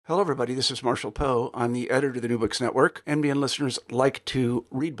Hello, everybody. This is Marshall Poe. I'm the editor of the New Books Network. NBN listeners like to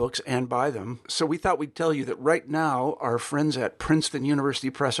read books and buy them. So we thought we'd tell you that right now, our friends at Princeton University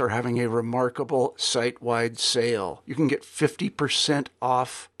Press are having a remarkable site-wide sale. You can get 50%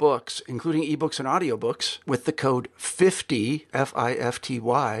 off books, including ebooks and audiobooks, with the code 50,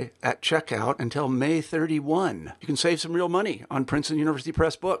 F-I-F-T-Y, at checkout until May 31. You can save some real money on Princeton University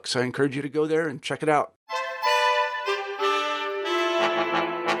Press books. I encourage you to go there and check it out.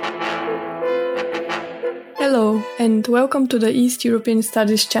 Hello, and welcome to the East European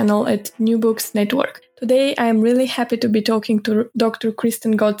Studies channel at New Books Network. Today, I am really happy to be talking to Dr.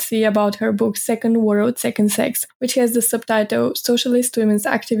 Kristen Gotzi about her book Second World, Second Sex, which has the subtitle Socialist Women's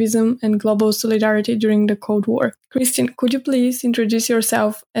Activism and Global Solidarity During the Cold War. Kristen, could you please introduce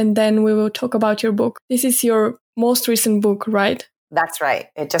yourself and then we will talk about your book? This is your most recent book, right? That's right.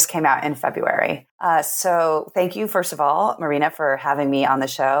 It just came out in February. So thank you, first of all, Marina, for having me on the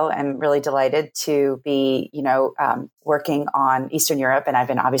show. I'm really delighted to be, working on Eastern Europe. And I've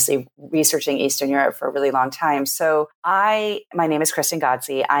been obviously researching Eastern Europe for a really long time. So my name is Kristen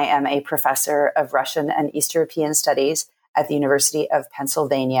Gotzi. I am a professor of Russian and East European Studies at the University of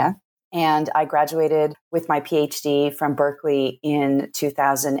Pennsylvania. And I graduated with my PhD from Berkeley in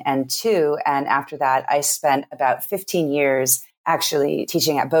 2002. And after that, I spent about 15 years actually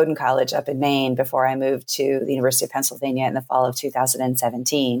teaching at Bowdoin College up in Maine before I moved to the University of Pennsylvania in the fall of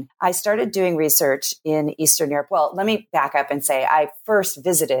 2017. I started doing research in Eastern Europe. Well, let me back up and say I first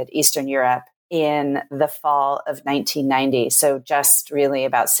visited Eastern Europe in the fall of 1990. So just really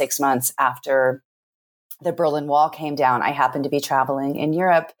about 6 months after the Berlin Wall came down, I happened to be traveling in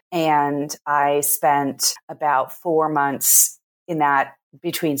Europe, and I spent about 4 months in that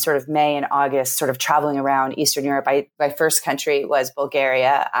between sort of May and August, sort of traveling around Eastern Europe. My first country was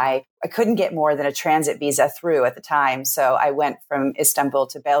Bulgaria. I couldn't get more than a transit visa through at the time. So I went from Istanbul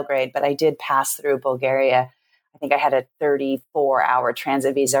to Belgrade, but I did pass through Bulgaria. I think I had a 34-hour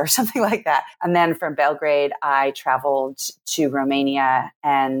transit visa or something like that. And then from Belgrade, I traveled to Romania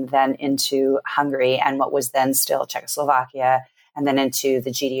and then into Hungary and what was then still Czechoslovakia, and then into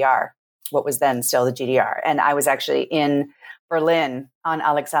the GDR, what was then still the GDR. And I was actually in Berlin on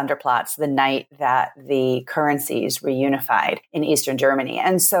Alexanderplatz the night that the currencies reunified in Eastern Germany.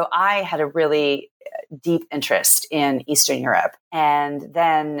 And so I had a really deep interest in Eastern Europe. And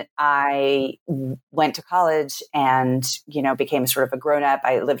then I went to college and, became sort of a grown-up.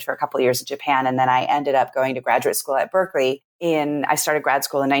 I lived for a couple of years in Japan, and then I ended up going to graduate school at Berkeley. I started grad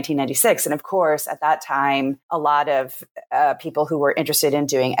school in 1996. And of course, at that time, a lot of people who were interested in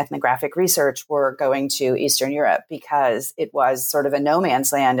doing ethnographic research were going to Eastern Europe because it was sort of a no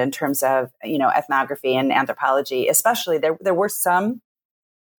man's land in terms of, ethnography and anthropology. Especially there were some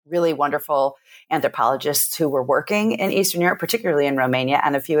really wonderful anthropologists who were working in Eastern Europe, particularly in Romania,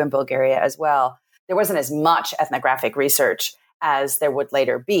 and a few in Bulgaria as well. There wasn't as much ethnographic research as there would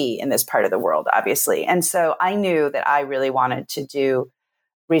later be in this part of the world, obviously. And so I knew that I really wanted to do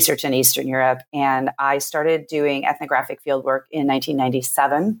research in Eastern Europe. And I started doing ethnographic fieldwork in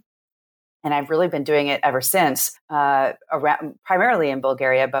 1997. And I've really been doing it ever since, primarily in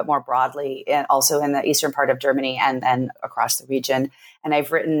Bulgaria, but more broadly, and also in the eastern part of Germany and then across the region. And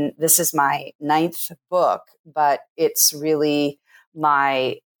this is my 9th book, but it's really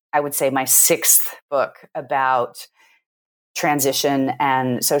my 6th book about transition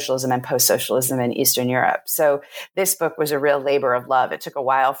and socialism and post-socialism in Eastern Europe. So this book was a real labor of love. It took a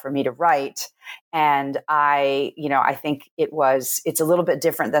while for me to write. And I think it's a little bit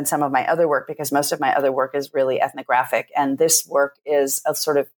different than some of my other work because most of my other work is really ethnographic. And this work is a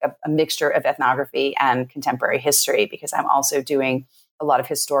sort of a mixture of ethnography and contemporary history because I'm also doing a lot of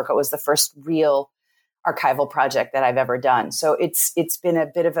historical. It was the first real archival project that I've ever done. So it's been a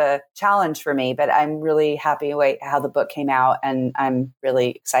bit of a challenge for me, but I'm really happy how the book came out, and I'm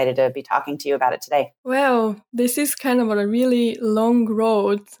really excited to be talking to you about it today. Well, this is kind of a really long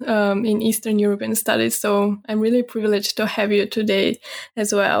road in Eastern European studies, so I'm really privileged to have you today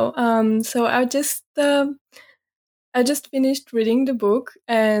as well. So I just finished reading the book,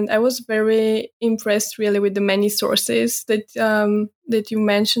 and I was very impressed really with the many sources that you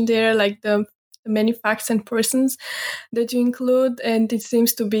mentioned there, like the many facts and persons that you include. And it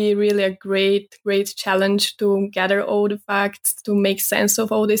seems to be really a great challenge to gather all the facts, to make sense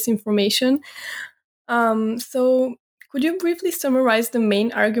of all this information. So could you briefly summarize the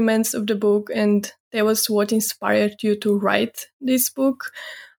main arguments of the book and that was what inspired you to write this book?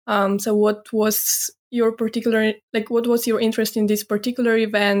 So what was your particular, like, what was your interest in these particular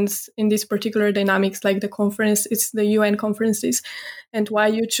events, in these particular dynamics, like the conference, it's the UN conferences, and why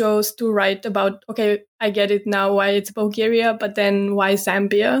you chose to write about, okay, I get it now, why it's Bulgaria, but then why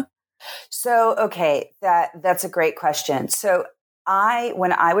Zambia? So, okay, that's a great question. So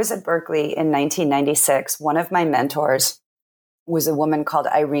when I was at Berkeley in 1996, one of my mentors was a woman called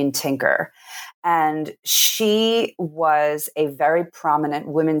Irene Tinker. And she was a very prominent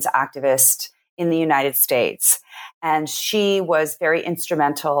women's activist in the United States. And she was very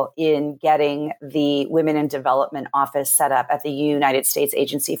instrumental in getting the Women in Development Office set up at the United States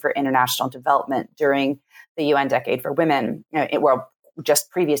Agency for International Development during the UN Decade for Women,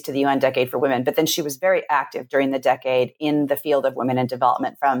 just previous to the UN Decade for Women. But then she was very active during the decade in the field of women in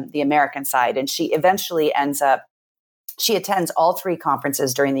development from the American side. And she eventually she attends all three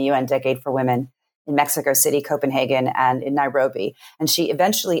conferences during the UN Decade for Women in Mexico City, Copenhagen, and in Nairobi. And she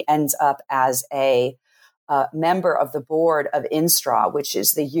eventually ends up as a member of the board of INSTRA, which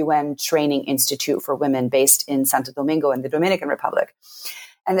is the UN Training Institute for Women based in Santo Domingo in the Dominican Republic.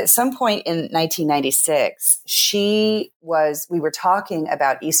 And at some point in 1996, we were talking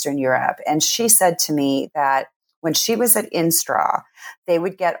about Eastern Europe, and she said to me that when she was at INSTRA, they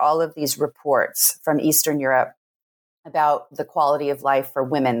would get all of these reports from Eastern Europe about the quality of life for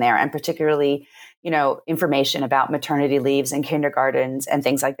women there, and particularly, information about maternity leaves and kindergartens and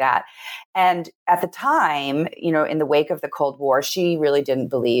things like that. And at the time, in the wake of the Cold War, she really didn't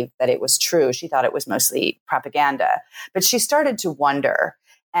believe that it was true. She thought it was mostly propaganda. But she started to wonder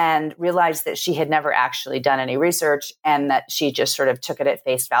and realized that she had never actually done any research and that she just sort of took it at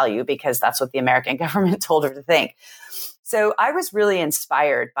face value because that's what the American government told her to think. So I was really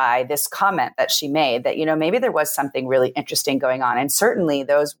inspired by this comment that she made that, maybe there was something really interesting going on. And certainly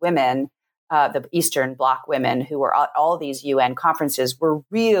those women, the Eastern Bloc women who were at all these UN conferences were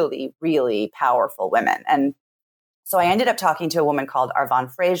really, really powerful women. And so I ended up talking to a woman called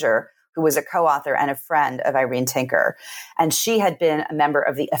Arvon Fraser, who was a co-author and a friend of Irene Tinker. And she had been a member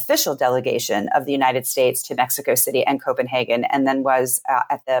of the official delegation of the United States to Mexico City and Copenhagen, and then was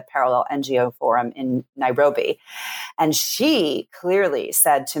at the Parallel NGO Forum in Nairobi. And she clearly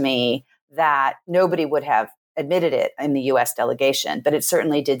said to me that nobody would have admitted it in the U.S. delegation, but it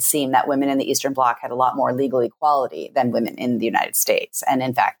certainly did seem that women in the Eastern Bloc had a lot more legal equality than women in the United States, and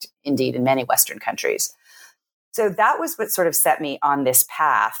in fact, indeed, in many Western countries. So that was what sort of set me on this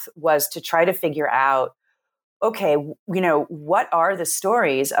path, was to try to figure out, okay, what are the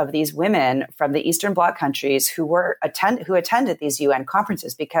stories of these women from the Eastern Bloc countries who attended these UN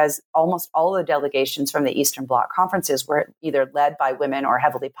conferences? Because almost all the delegations from the Eastern Bloc conferences were either led by women or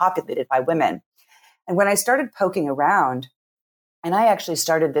heavily populated by women. And when I started poking around, and I actually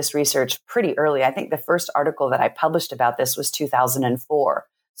started this research pretty early, I think the first article that I published about this was 2004,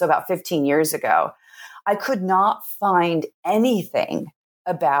 so about 15 years ago. I could not find anything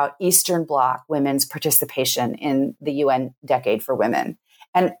about Eastern Bloc women's participation in the UN Decade for Women.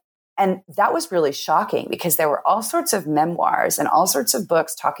 And that was really shocking because there were all sorts of memoirs and all sorts of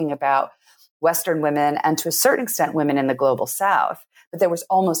books talking about Western women and to a certain extent women in the global South. But there was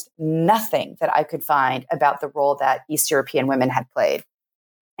almost nothing that I could find about the role that East European women had played.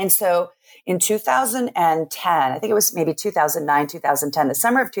 And so in 2010, I think it was maybe 2009, 2010, the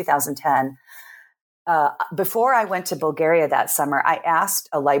summer of 2010, before I went to Bulgaria that summer, I asked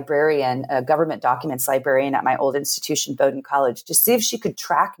a librarian, a government documents librarian at my old institution, Bowdoin College, to see if she could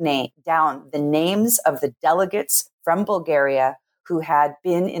track down the names of the delegates from Bulgaria who had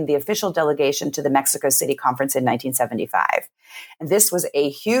been in the official delegation to the Mexico City conference in 1975. And this was a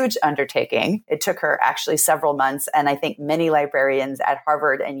huge undertaking. It took her actually several months, and I think many librarians at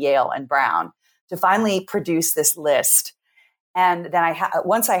Harvard and Yale and Brown, to finally produce this list. And then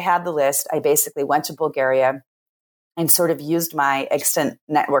once I had the list, I basically went to Bulgaria and sort of used my extant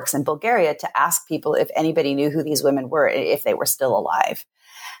networks in Bulgaria to ask people if anybody knew who these women were, if they were still alive.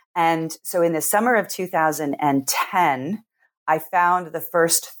 And so in the summer of 2010, I found the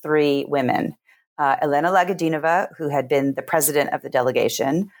first three women, Elena Lagodinova, who had been the president of the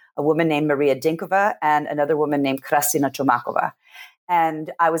delegation, a woman named Maria Dinkova, and another woman named Krasina Chomakova.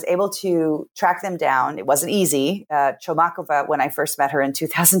 And I was able to track them down. It wasn't easy. Chomakova, when I first met her in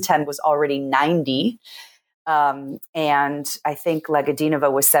 2010, was already 90. And I think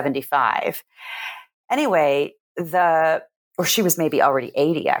Lagodinova was 75. Anyway, or she was maybe already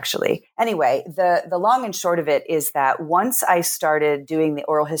 80, actually. Anyway, the long and short of it is that once I started doing the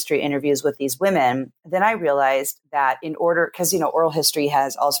oral history interviews with these women, then I realized that because, oral history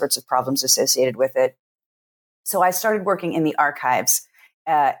has all sorts of problems associated with it. So I started working in the archives,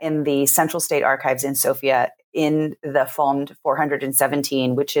 in the Central State Archives in Sofia, in the Fond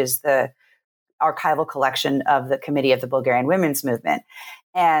 417, which is the archival collection of the Committee of the Bulgarian Women's Movement.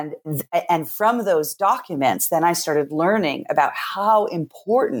 And from those documents, then I started learning about how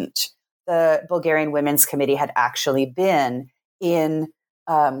important the Bulgarian Women's Committee had actually been in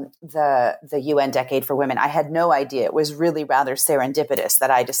the UN Decade for Women. I had no idea. It was really rather serendipitous that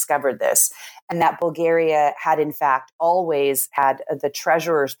I discovered this, and that Bulgaria had in fact always had the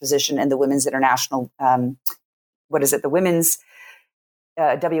treasurer's position in the Women's International, the Women's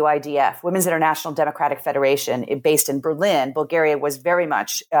WIDF, Women's International Democratic Federation, based in Berlin. Bulgaria was very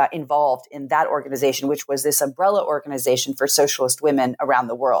much involved in that organization, which was this umbrella organization for socialist women around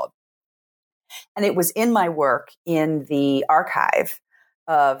the world. And it was in my work in the archive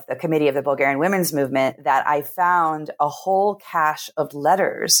of the Committee of the Bulgarian Women's Movement that I found a whole cache of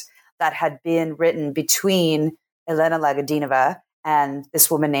letters that had been written between Elena Lagodinova and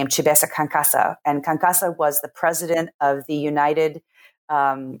this woman named Chibesa Kankasa. And Kankasa was the president of the United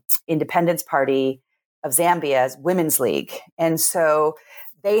Independence Party of Zambia's Women's League. And so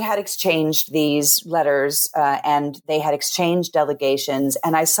they had exchanged these letters and they had exchanged delegations.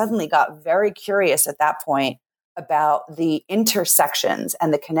 And I suddenly got very curious at that point about the intersections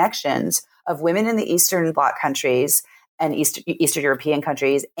and the connections of women in the Eastern Bloc countries and Eastern European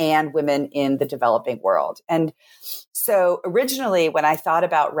countries and women in the developing world. And so originally, when I thought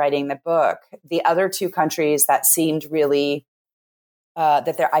about writing the book, the other two countries that seemed really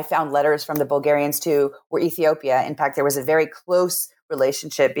I found letters from the Bulgarians to were Ethiopia. In fact, there was a very close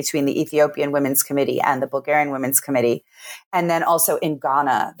relationship between the Ethiopian Women's Committee and the Bulgarian Women's Committee. And then also in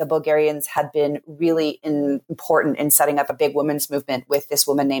Ghana, the Bulgarians had been really important in setting up a big women's movement with this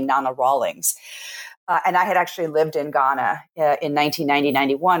woman named Nana Rawlings. And I had actually lived in Ghana in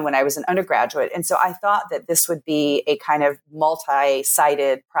 1990-91 when I was an undergraduate. And so I thought that this would be a kind of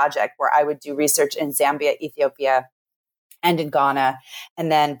multi-sided project where I would do research in Zambia, Ethiopia, and in Ghana,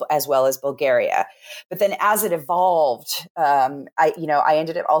 and then as well as Bulgaria. But then as it evolved, I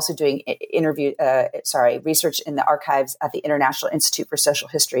ended up also doing research in the archives at the International Institute for Social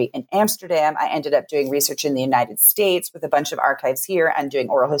History in Amsterdam. I ended up doing research in the United States with a bunch of archives here and doing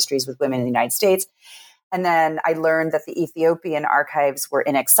oral histories with women in the United States. And then I learned that the Ethiopian archives were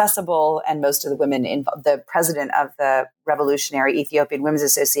inaccessible, and most of the women the president of the Revolutionary Ethiopian Women's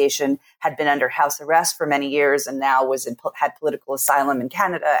Association had been under house arrest for many years and now had political asylum in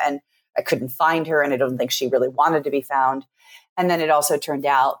Canada, and I couldn't find her, and I don't think she really wanted to be found. And then it also turned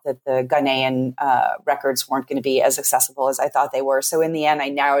out that the Ghanaian records weren't going to be as accessible as I thought they were. So in the end, I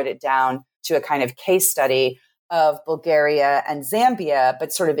narrowed it down to a kind of case study of Bulgaria and Zambia,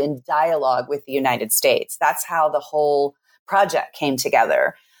 but sort of in dialogue with the United States. That's how the whole project came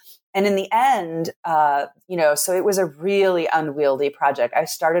together. And in the end, so it was a really unwieldy project. I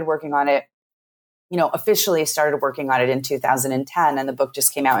started working on it, officially started working on it in 2010, and the book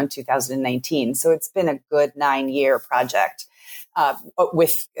just came out in 2019. So it's been a good 9-year project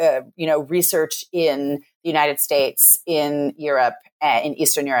with research in the United States, in Europe, in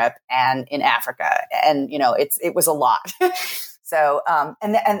Eastern Europe, and in Africa. And, it was a lot. So, and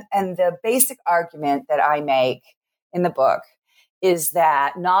the basic argument that I make in the book is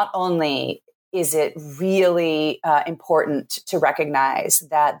that not only is it really important to recognize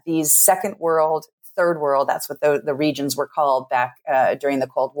that these second world, third world, that's what the regions were called back during the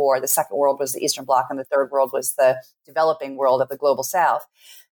Cold War. The second world was the Eastern Bloc and the third world was the developing world of the global South.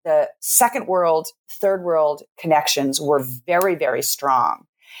 The second world, third world connections were very, very strong.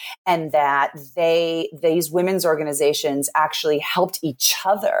 And that these women's organizations actually helped each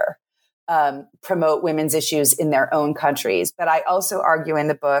other promote women's issues in their own countries. But I also argue in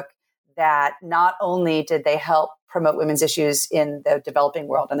the book that not only did they help promote women's issues in the developing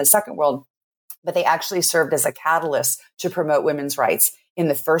world and the second world, but they actually served as a catalyst to promote women's rights in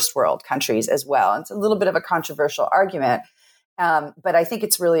the first world countries as well. And it's a little bit of a controversial argument. But I think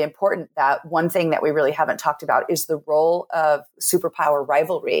it's really important that one thing that we really haven't talked about is the role of superpower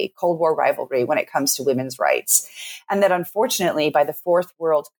rivalry, Cold War rivalry, when it comes to women's rights. And that unfortunately, by the Fourth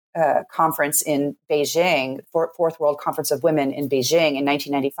World Conference in Beijing, Fourth World Conference of Women in Beijing in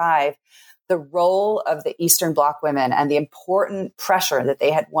 1995, the role of the Eastern Bloc women and the important pressure that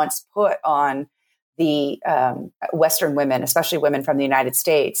they had once put on the Western women, especially women from the United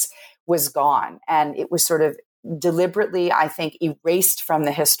States, was gone. And it was sort of deliberately, I think, erased from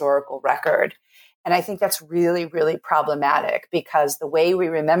the historical record. And I think that's really, really problematic because the way we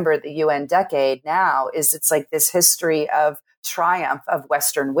remember the UN decade now is it's like this history of triumph of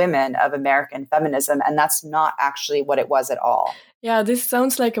Western women, of American feminism. And that's not actually what it was at all. Yeah, this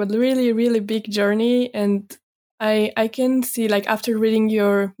sounds like a really, really big journey. And I can see, like, after reading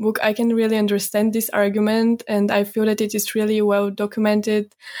your book, I can really understand this argument. And I feel that it is really well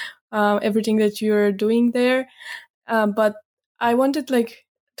documented everything that you're doing there. But I wanted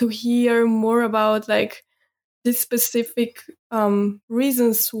to hear more about the specific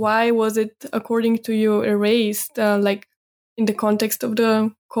reasons. Why was it, according to you, erased? In the context of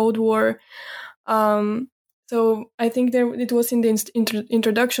the Cold War. So I think it was in the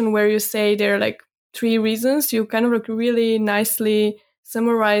introduction where you say there are 3 reasons. You kind of really nicely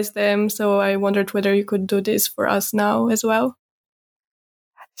summarize them. So I wondered whether you could do this for us now as well.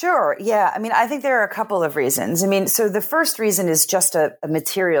 Sure. Yeah. I mean, I think there are a couple of reasons. I mean, so the first reason is just a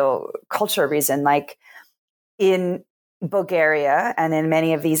material culture reason. Like in Bulgaria and in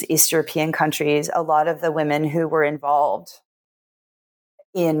many of these East European countries, a lot of the women who were involved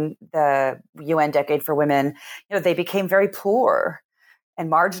in the UN Decade for Women, they became very poor and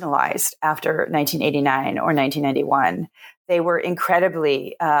marginalized after 1989 or 1991. They were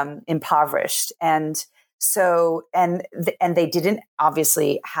incredibly impoverished. And so, and they didn't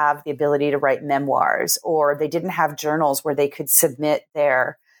obviously have the ability to write memoirs, or they didn't have journals where they could submit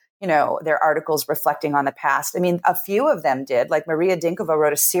their articles reflecting on the past. I mean, a few of them did. Like Maria Dinkova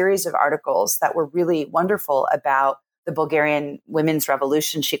wrote a series of articles that were really wonderful about the Bulgarian women's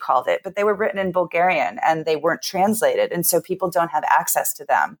revolution, she called it, but they were written in Bulgarian and they weren't translated. And so people don't have access to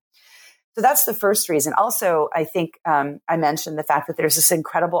them. So that's the first reason. Also, I think I mentioned the fact that there's this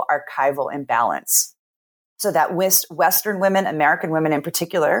incredible archival imbalance. So that Western women, American women in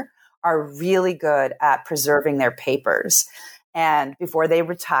particular, are really good at preserving their papers. And before they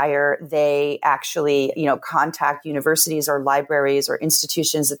retire, they actually, contact universities or libraries or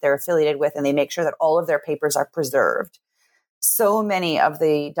institutions that they're affiliated with, and they make sure that all of their papers are preserved. So many of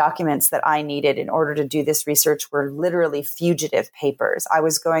the documents that I needed in order to do this research were literally fugitive papers. I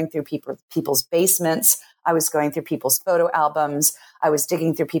was going through people's basements. I was going through people's photo albums. I was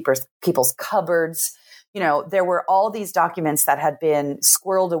digging through people's cupboards. There were all these documents that had been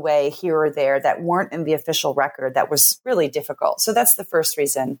squirreled away here or there that weren't in the official record. That was really difficult. So that's the first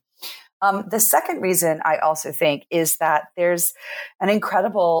reason. The second reason I also think is that there's an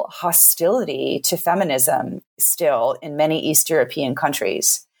incredible hostility to feminism still in many East European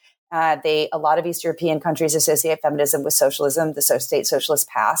countries. A lot of East European countries associate feminism with socialism, the state socialist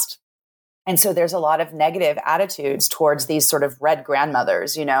past. And so there's a lot of negative attitudes towards these sort of red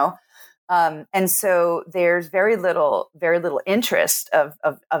grandmothers, and so there's very little interest of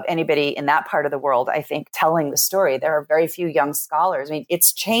anybody in that part of the world, I think, telling the story. There are very few young scholars. I mean,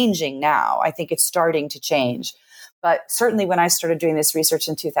 it's changing now. I think it's starting to change. But certainly when I started doing this research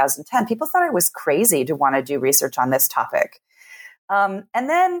in 2010, people thought I was crazy to want to do research on this topic. And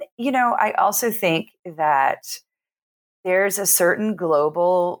then, I also think that there's a certain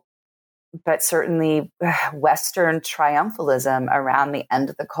global but certainly Western triumphalism around the end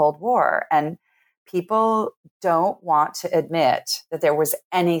of the Cold War. And people don't want to admit that there was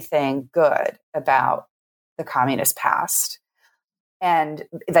anything good about the communist past. And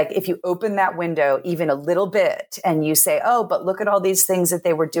if you open that window even a little bit and you say, oh, but look at all these things that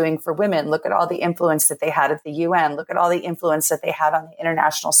they were doing for women. Look at all the influence that they had at the UN. Look at all the influence that they had on the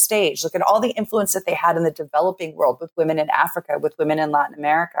international stage. Look at all the influence that they had in the developing world with women in Africa, with women in Latin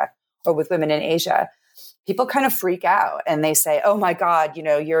America, or with women in Asia. People kind of freak out and they say, oh my God,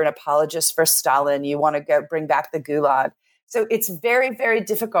 you're an apologist for Stalin. You want to bring back the Gulag. So it's very, very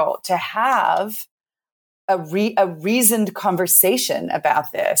difficult to have a reasoned conversation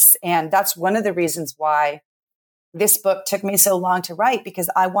about this. And that's one of the reasons why this book took me so long to write, because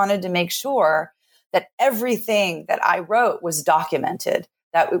I wanted to make sure that everything that I wrote was documented,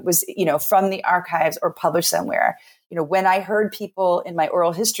 that it was, from the archives or published somewhere. When I heard people in my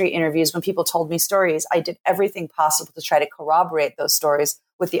oral history interviews, when people told me stories, I did everything possible to try to corroborate those stories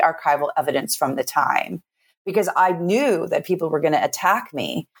with the archival evidence from the time, because I knew that people were going to attack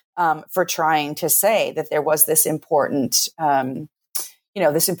me for trying to say that there was this important,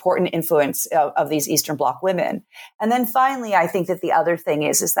 this important influence of these Eastern Bloc women. And then finally, I think that the other thing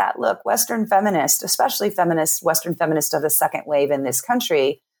is that, look, Western feminists, especially Western feminists of the second wave in this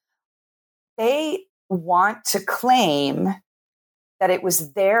country, they want to claim that it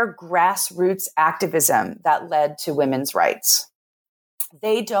was their grassroots activism that led to women's rights.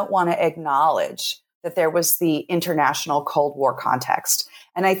 They don't want to acknowledge that there was the international Cold War context.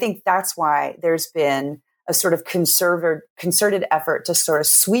 And I think that's why there's been a sort of concerted effort to sort of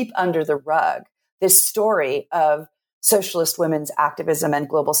sweep under the rug this story of socialist women's activism and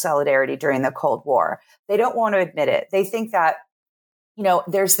global solidarity during the Cold War. They don't want to admit it. They think that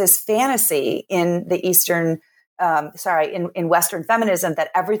there's this fantasy in the Eastern in Western feminism, that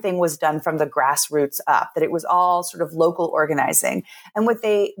everything was done from the grassroots up, that it was all sort of local organizing. And what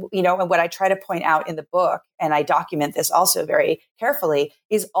I try to point out in the book, and I document this also very carefully,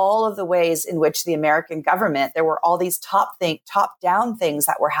 is all of the ways in which the American government, there were all these top-down things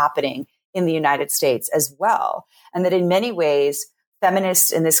that were happening in the United States as well. And that in many ways,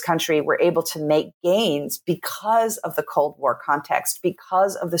 feminists in this country were able to make gains because of the Cold War context,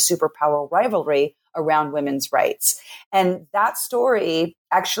 because of the superpower rivalry around women's rights. And that story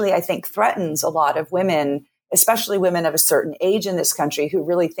actually, I think, threatens a lot of women, especially women of a certain age in this country, who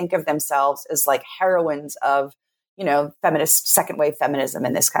really think of themselves as like heroines of, feminist, second wave feminism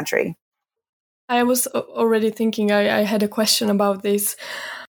in this country. I was already thinking, I had a question about this.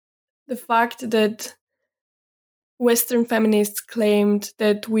 The fact that Western feminists claimed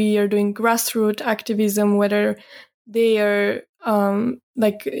that we are doing grassroots activism, whether they are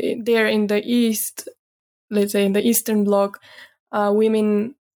they're in the East, let's say in the Eastern Bloc,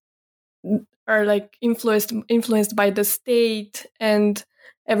 women are like influenced by the state, and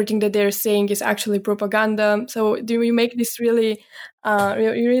everything that they're saying is actually propaganda. So do you make this really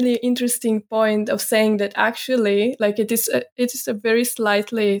interesting point of saying that actually, like it is a very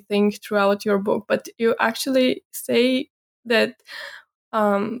slightly thing throughout your book, but you actually say that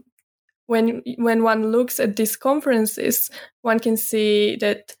when one looks at these conferences, one can see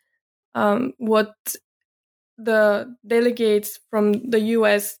that what the delegates from the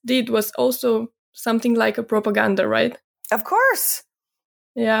US did was also something like a propaganda, right? Of course.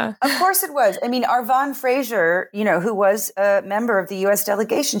 Yeah. Of course it was. I mean, Arvon Fraser, who was a member of the U.S.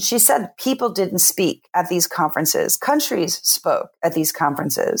 delegation, she said people didn't speak at these conferences. Countries spoke at these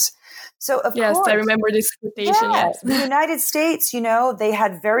conferences. So, of course. Yes, I remember this quotation. Yes. The United States, they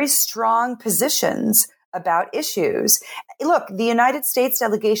had very strong positions about issues. Look, the United States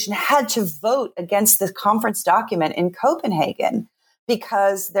delegation had to vote against the conference document in Copenhagen,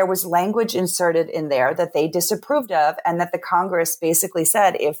 because there was language inserted in there that they disapproved of, and that the Congress basically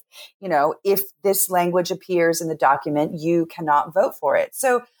said, if this language appears in the document, you cannot vote for it.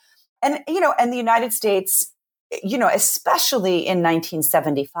 So, and the United States, especially in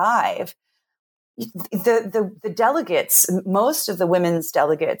 1975, the delegates, most of the women's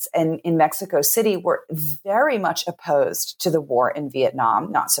delegates in Mexico City were very much opposed to the war in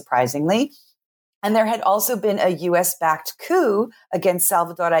Vietnam, not surprisingly. And there had also been a U.S.-backed coup against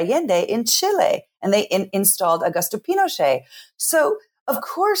Salvador Allende in Chile, and they installed Augusto Pinochet. So, of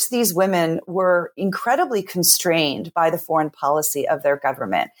course, these women were incredibly constrained by the foreign policy of their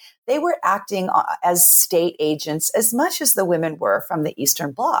government. They were acting as state agents as much as the women were from the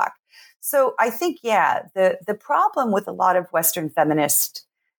Eastern Bloc. So I think, the problem with a lot of Western feminist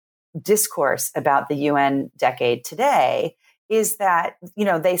discourse about the UN decade today is that,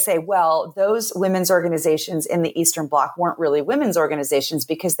 they say, well, those women's organizations in the Eastern Bloc weren't really women's organizations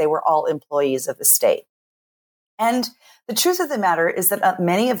because they were all employees of the state. And the truth of the matter is that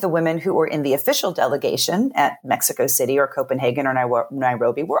many of the women who were in the official delegation at Mexico City or Copenhagen or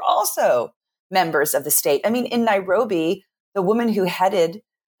Nairobi were also members of the state. I mean, in Nairobi, the woman who headed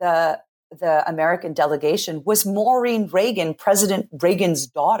the American delegation was Maureen Reagan, President Reagan's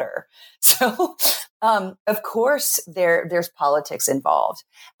daughter. So, of course, there's politics involved.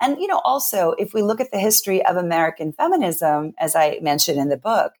 And, also, if we look at the history of American feminism, as I mentioned in the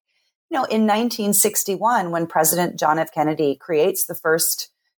book, in 1961, when President John F. Kennedy creates the first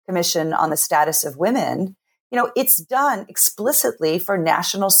Commission on the Status of Women, it's done explicitly for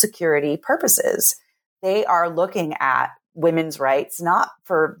national security purposes. They are looking at women's rights, not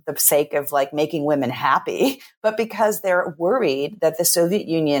for the sake of like making women happy, but because they're worried that the Soviet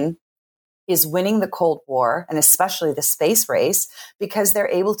Union is winning the Cold War, and especially the space race, because they're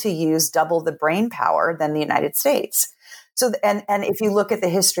able to use double the brain power than the United States. So, and if you look at the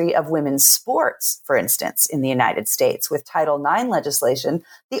history of women's sports, for instance, in the United States with Title IX legislation,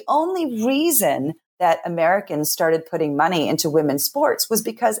 the only reason that Americans started putting money into women's sports was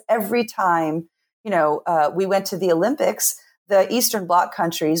because every time we went to the Olympics, the Eastern Bloc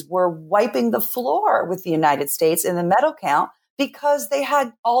countries were wiping the floor with the United States in the medal count because they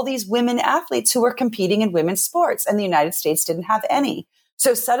had all these women athletes who were competing in women's sports, and the United States didn't have any.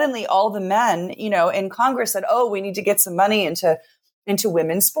 So suddenly all the men, in Congress said, oh, we need to get some money into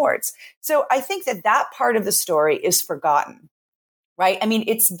women's sports. So I think that part of the story is forgotten. Right? I mean,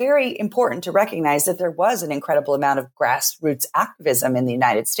 it's very important to recognize that there was an incredible amount of grassroots activism in the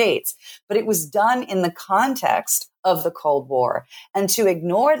United States, but it was done in the context of the Cold War. And to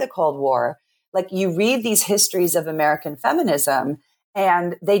ignore the Cold War, like you read these histories of American feminism,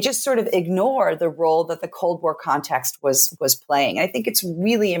 And they just sort of ignore the role that the Cold War context was playing. And I think it's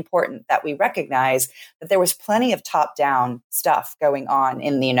really important that we recognize that there was plenty of top-down stuff going on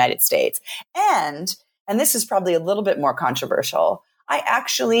in the United States. And this is probably a little bit more controversial, I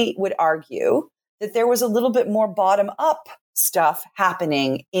actually would argue that there was a little bit more bottom-up stuff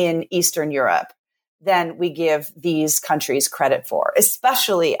happening in Eastern Europe than we give these countries credit for,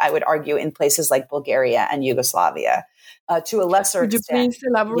 especially, I would argue, in places like Bulgaria and Yugoslavia. To a lesser extent. Could you please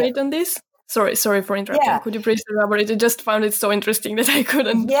elaborate on this? Sorry for interrupting. Yeah. Could you please elaborate? I just found it so interesting that I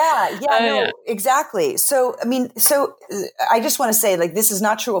couldn't. Exactly. So, I just want to say, like, this is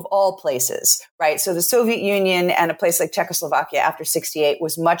not true of all places, right? So the Soviet Union and a place like Czechoslovakia after 1968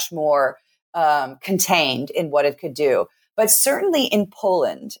 was much more contained in what it could do. But certainly in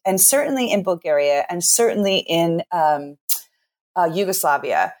Poland and certainly in Bulgaria and certainly in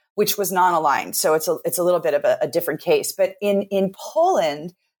Yugoslavia, which was non-aligned. So it's a little bit of a different case. But in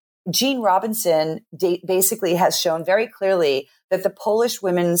Poland, Jean Robinson basically has shown very clearly that the Polish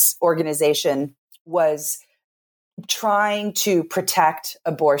Women's Organization was trying to protect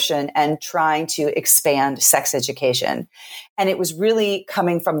abortion and trying to expand sex education. And it was really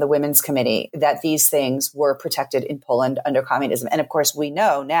coming from the Women's Committee that these things were protected in Poland under communism. And of course, we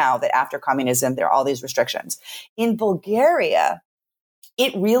know now that after communism, there are all these restrictions. In Bulgaria,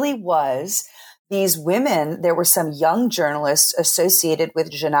 it really was these women. There were some young journalists associated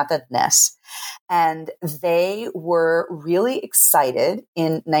with Zhenata Dnes, and they were really excited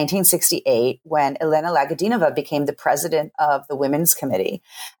in 1968 when Elena Lagodinova became the president of the Women's Committee.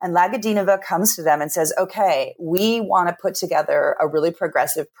 And Lagodinova comes to them and says, okay, we want to put together a really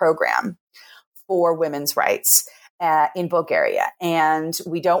progressive program for women's rights in Bulgaria. And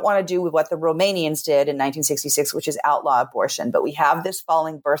we don't want to do what the Romanians did in 1966, which is outlaw abortion, but we have this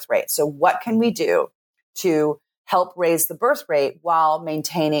falling birth rate. So what can we do to help raise the birth rate while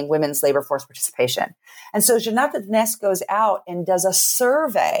maintaining women's labor force participation? And so Zhenata Dnes goes out and does a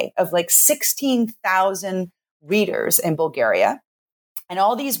survey of like 16,000 readers in Bulgaria. And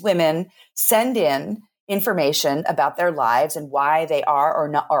all these women send in information about their lives and why they are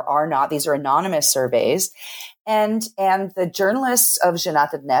or are not. These are anonymous surveys. And the journalists of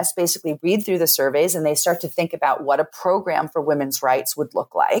Zhenata Dnes basically read through the surveys and they start to think about what a program for women's rights would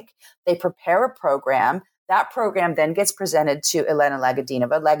look like. They prepare a program. That program then gets presented to Elena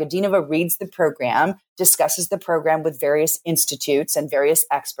Lagodinova. Lagodinova reads the program, discusses the program with various institutes and various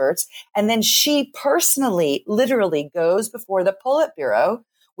experts. And then she personally, literally goes before the Politburo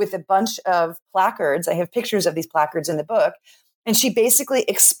with a bunch of placards. I have pictures of these placards in the book. And she basically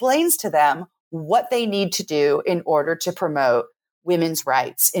explains to them what they need to do in order to promote women's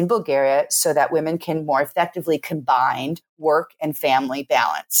rights in Bulgaria so that women can more effectively combine work and family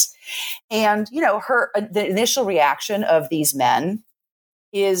balance. And, the initial reaction of these men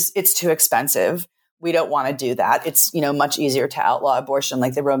is it's too expensive. We don't want to do that. It's, much easier to outlaw abortion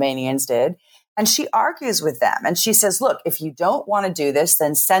like the Romanians did. And she argues with them and she says, look, if you don't want to do this,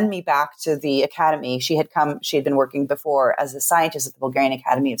 then send me back to the academy. She had been working before as a scientist at the Bulgarian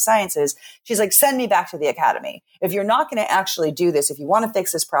Academy of Sciences. She's like, send me back to the academy. If you're not going to actually do this, if you want to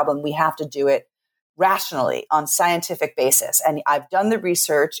fix this problem, we have to do it rationally on scientific basis. And I've done the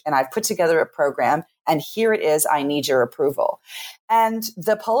research and I've put together a program and here it is. I need your approval. And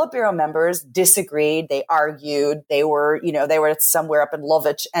the Politburo members disagreed. They argued. They were somewhere up in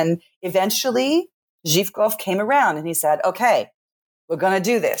Lovich. And eventually Zhivkov came around and he said, okay, we're going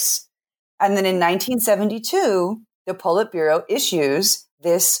to do this. And then in 1972, the Politburo issues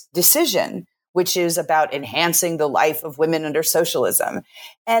this decision, which is about enhancing the life of women under socialism.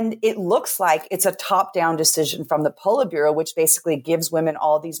 And it looks like it's a top-down decision from the Politburo, which basically gives women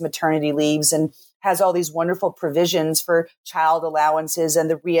all these maternity leaves and has all these wonderful provisions for child allowances and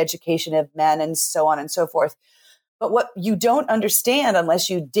the re-education of men and so on and so forth. But what you don't understand unless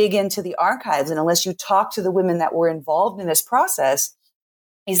you dig into the archives and unless you talk to the women that were involved in this process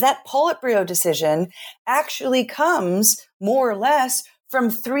is that Politburo decision actually comes more or less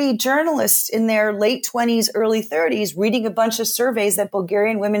from 3 journalists in their late 20s, early 30s, reading a bunch of surveys that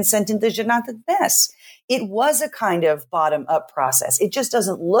Bulgarian women sent into Zhenata Dnes. It was a kind of bottom-up process. It just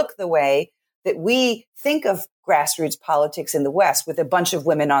doesn't look the way that we think of grassroots politics in the West with a bunch of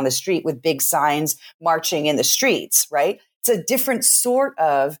women on the street with big signs marching in the streets, right? It's a different sort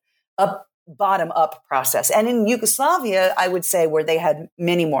of a bottom-up process. And in Yugoslavia, I would say where they had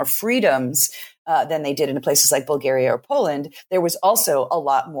many more freedoms than they did in places like Bulgaria or Poland, there was also a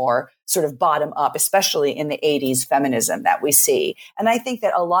lot more sort of bottom up, especially in the 80s feminism that we see. And I think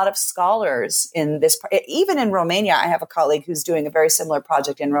that a lot of scholars in this, even in Romania, I have a colleague who's doing a very similar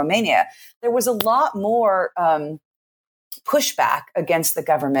project in Romania. There was a lot more pushback against the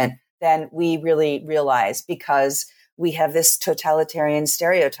government than we really realize, because we have this totalitarian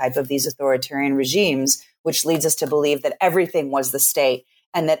stereotype of these authoritarian regimes, which leads us to believe that everything was the state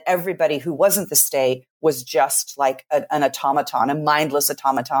and that everybody who wasn't the state was just like an automaton, a mindless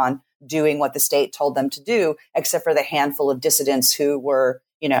automaton doing what the state told them to do, except for the handful of dissidents who were,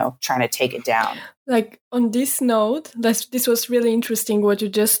 trying to take it down. Like on this note, this was really interesting what you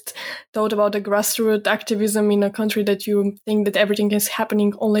just thought about the grassroots activism in a country that you think that everything is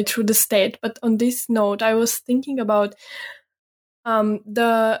happening only through the state. But on this note, I was thinking about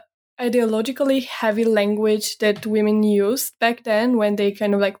the ideologically heavy language that women used back then when they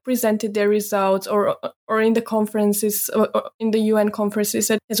kind of like presented their results or in the conferences or in the UN conferences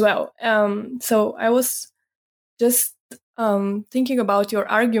as well. So I was just thinking about your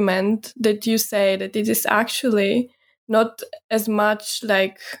argument that you say that it is actually not as much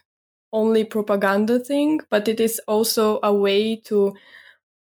like only propaganda thing, but it is also a way to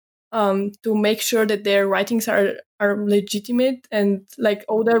make sure that their writings are legitimate, and like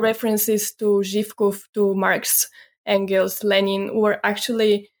all the references to Zhivkov, to Marx, Engels, Lenin were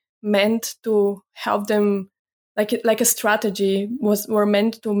actually meant to help them, like a strategy were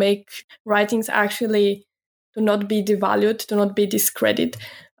meant to make writings actually to not be devalued, to not be discredited,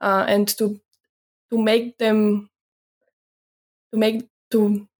 and to make them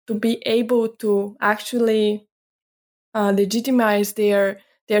to be able to actually legitimize their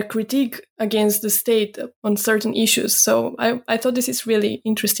critique against the state on certain issues. So I thought this is really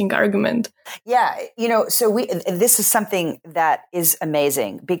interesting argument. Yeah, so this is something that is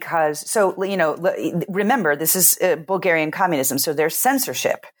amazing because, remember, this is Bulgarian communism, so there's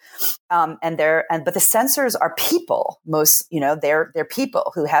censorship. But the censors are people. They're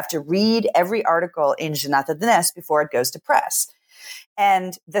people who have to read every article in Zhenata Dnes before it goes to press.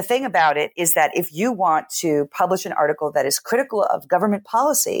 And the thing about it is that if you want to publish an article that is critical of government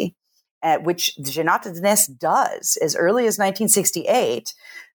policy, which Zhenata Dnes does as early as 1968,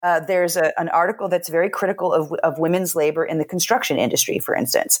 there's an article that's very critical of women's labor in the construction industry, for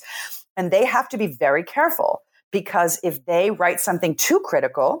instance. And they have to be very careful, because if they write something too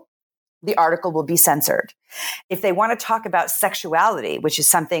critical, the article will be censored. If they want to talk about sexuality, which is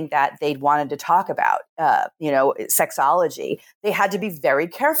something that they'd wanted to talk about, sexology, they had to be very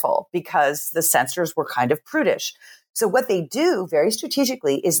careful because the censors were kind of prudish. So what they do very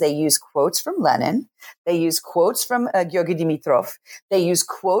strategically is they use quotes from Lenin, they use quotes from Georgy Dimitrov, they use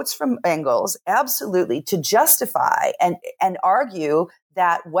quotes from Engels, absolutely, to justify and argue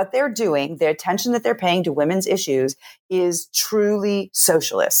that what they're doing, the attention that they're paying to women's issues, is truly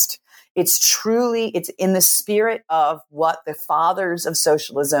socialist. It's in the spirit of what the fathers of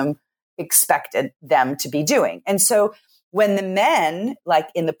socialism expected them to be doing. And so when the men, like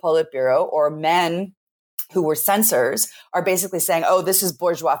in the Politburo, or men who were censors, are basically saying, oh, this is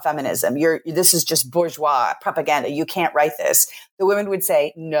bourgeois feminism. This is just bourgeois propaganda. You can't write this. The women would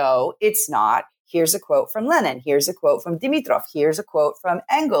say, no, it's not. Here's a quote from Lenin. Here's a quote from Dimitrov. Here's a quote from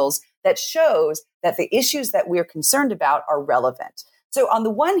Engels that shows that the issues that we're concerned about are relevant. So on the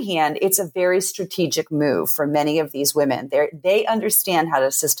one hand, it's a very strategic move for many of these women. They understand how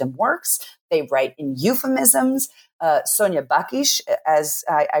the system works. They write in euphemisms. Sonia Bakish, as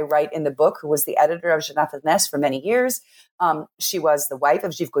I write in the book, who was the editor of Zhenata Dnes for many years, she was the wife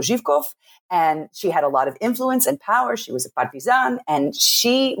of Zhivko Zhivkov, and she had a lot of influence and power. She was a partisan, and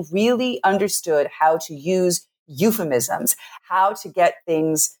she really understood how to use euphemisms, how to get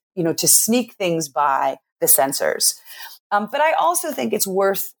things, to sneak things by the censors. But I also think it's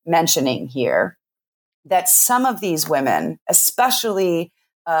worth mentioning here that some of these women, especially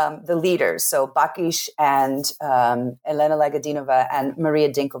the leaders, so Bakish and Elena Lagodinova and Maria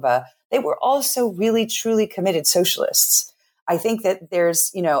Dinkova, they were also really, truly committed socialists. I think that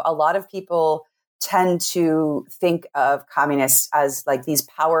there's, a lot of people tend to think of communists as like these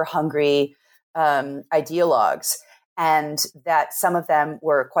power-hungry ideologues, and that some of them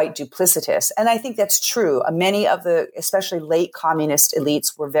were quite duplicitous. And I think that's true. Many of the, especially late communist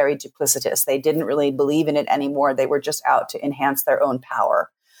elites, were very duplicitous. They didn't really believe in it anymore. They were just out to enhance their own power.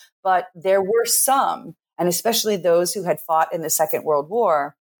 But there were some, and especially those who had fought in the Second World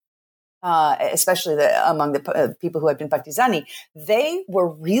War, especially among the people who had been partisani, they were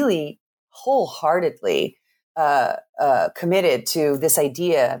really wholeheartedly committed to this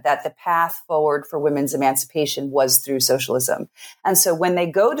idea that the path forward for women's emancipation was through socialism. And so when they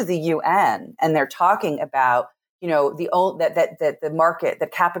go to the UN and they're talking about, that the market,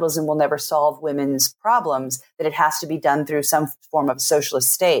 that capitalism will never solve women's problems, that it has to be done through some form of socialist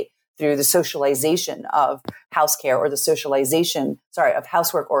state, through the socialization of house care, or the socialization, of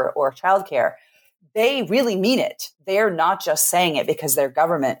housework or childcare, they really mean it. They're not just saying it because their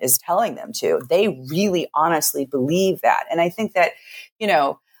government is telling them to. They really honestly believe that. And I think that,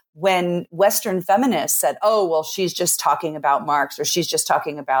 when Western feminists said, oh, well, she's just talking about Marx, or she's just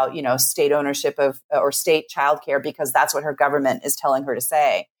talking about, state ownership of or state childcare because that's what her government is telling her to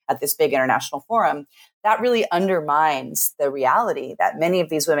say at this big international forum, that really undermines the reality that many of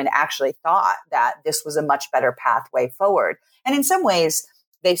these women actually thought that this was a much better pathway forward. And in some ways,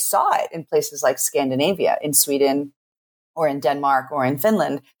 they saw it in places like Scandinavia, in Sweden, or in Denmark, or in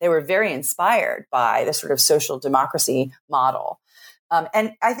Finland. They were very inspired by the sort of social democracy model.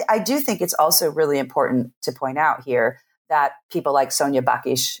 And I do think it's also really important to point out here that people like Sonja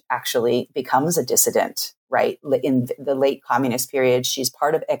Bakiš actually becomes a dissident, right? In the late communist period, she's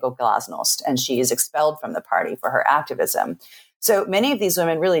part of Ekoglasnost, and she is expelled from the party for her activism. So many of these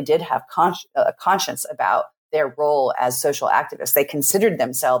women really did have conscience about their role as social activists. They considered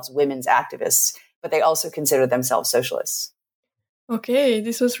themselves women's activists, but they also considered themselves socialists. Okay,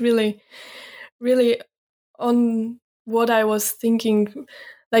 this was really, really on what I was thinking.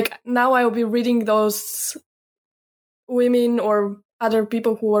 Like, now I'll be reading those women or other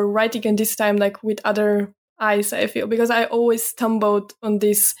people who were writing in this time, like with other eyes, I feel, because I always stumbled on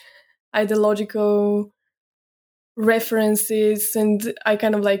these ideological references, and I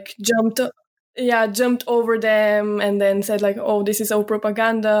kind of like jumped over them and then said like, oh, this is all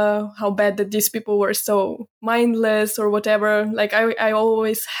propaganda, how bad that these people were so mindless or whatever. Like I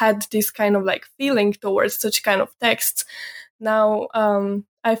always had this kind of like feeling towards such kind of texts. Now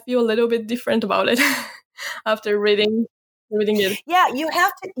I feel a little bit different about it after reading it. Yeah,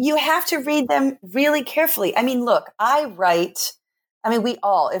 you have to read them really carefully. I mean, look, we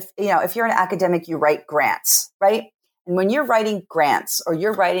all, if you're an academic, you write grants, right? And when you're writing grants or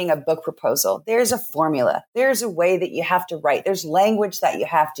you're writing a book proposal, there's a formula. There's a way that you have to write. There's language that you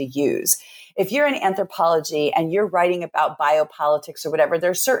have to use. If you're in anthropology and you're writing about biopolitics or whatever,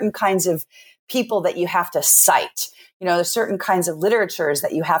 there's certain kinds of people that you have to cite. There's certain kinds of literatures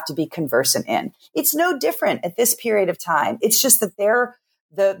that you have to be conversant in. It's no different at this period of time. It's just that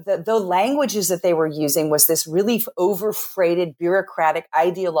the languages that they were using was this really overfreighted, bureaucratic,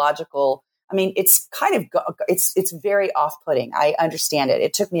 ideological. I mean, it's it's very off-putting. I understand it.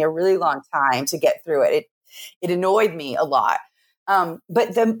 It took me a really long time to get through it. It annoyed me a lot.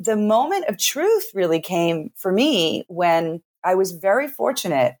 But the moment of truth really came for me when I was very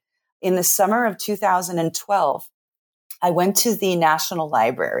fortunate in the summer of 2012. I went to the National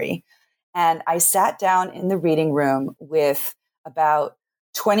Library and I sat down in the reading room with about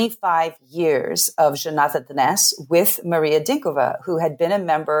 25 years of Jonata Dnes with Maria Dinkova, who had been a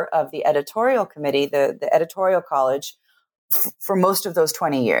member of the editorial committee, the editorial college, for most of those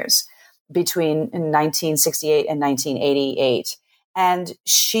 20 years, between 1968 and 1988. And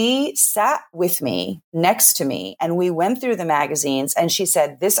she sat with me next to me and we went through the magazines and she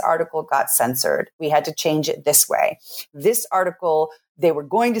said, this article got censored. We had to change it this way. This article, they were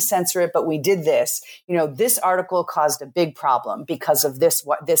going to censor it, but we did this. This article caused a big problem because of this,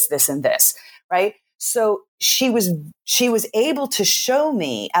 and this, right? So she was able to show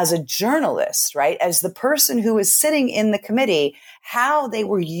me as a journalist, right, as the person who was sitting in the committee, how they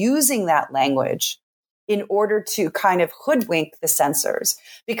were using that language in order to kind of hoodwink the censors.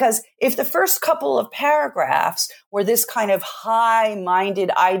 Because if the first couple of paragraphs were this kind of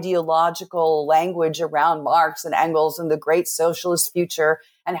high-minded ideological language around Marx and Engels and the great socialist future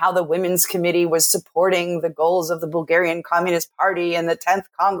and how the Women's Committee was supporting the goals of the Bulgarian Communist Party and the 10th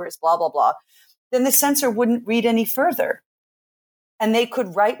Congress, blah, blah, blah, then the censor wouldn't read any further. And they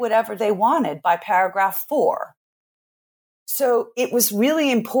could write whatever they wanted by paragraph 4. So it was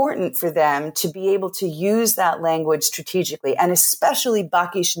really important for them to be able to use that language strategically. And especially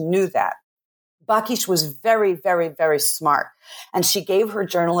Bakiš knew that. Bakiš was very, very, very smart. And she gave her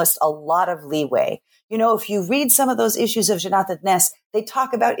journalists a lot of leeway. If you read some of those issues of Jonata Dnes, they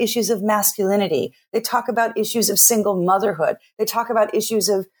talk about issues of masculinity. They talk about issues of single motherhood. They talk about issues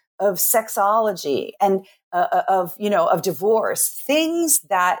of sexology and of divorce, things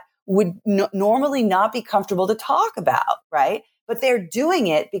that would normally not be comfortable to talk about, right? But they're doing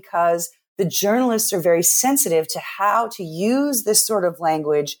it because the journalists are very sensitive to how to use this sort of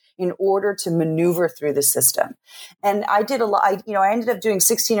language in order to maneuver through the system. And I did a lot, I ended up doing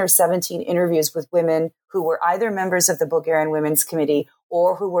 16 or 17 interviews with women who were either members of the Bulgarian Women's Committee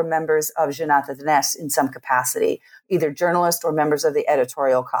or who were members of Jonata Dnes in some capacity, either journalists or members of the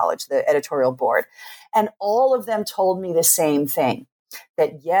editorial college, the editorial board. And all of them told me the same thing.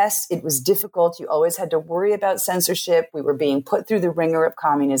 That yes, it was difficult. You always had to worry about censorship. We were being put through the ringer of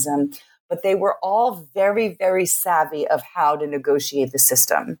communism. but they were all very, very savvy of how to negotiate the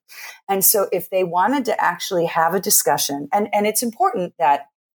system. And so if they wanted to actually have a discussion, and it's important that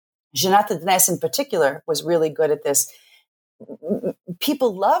Jeanette Dines in particular was really good at this.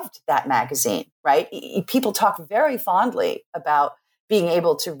 People loved that magazine, right? People talk very fondly about being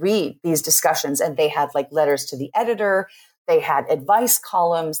able to read these discussions, and they had like letters to the editor. They had advice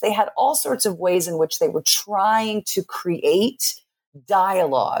columns. They had all sorts of ways in which they were trying to create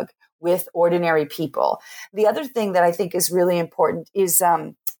dialogue with ordinary people. The other thing that I think is really important is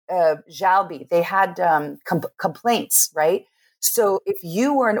Jalbi. They had complaints, right? So if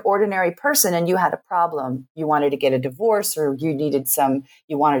you were an ordinary person and you had a problem, you wanted to get a divorce, or you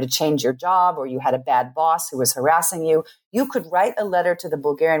wanted to change your job, or you had a bad boss who was harassing you, you could write a letter to the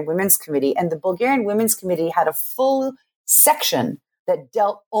Bulgarian Women's Committee. And the Bulgarian Women's Committee had a full section that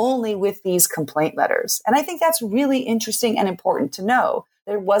dealt only with these complaint letters. And I think that's really interesting and important to know.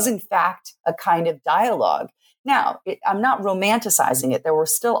 There was, in fact, a kind of dialogue. Now, I'm not romanticizing it. There were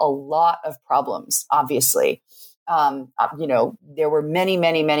still a lot of problems, obviously. There were many,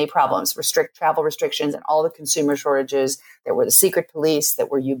 many, many problems, travel restrictions and all the consumer shortages. There were the secret police that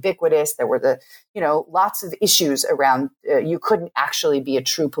were ubiquitous. There were lots of issues around, you couldn't actually be a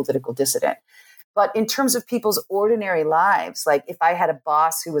true political dissident. But in terms of people's ordinary lives, like if I had a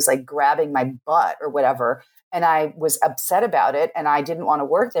boss who was like grabbing my butt or whatever, and I was upset about it and I didn't want to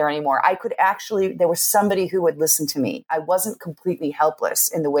work there anymore, there was somebody who would listen to me. I wasn't completely helpless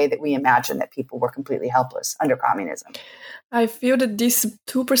in the way that we imagine that people were completely helpless under communism. I feel that these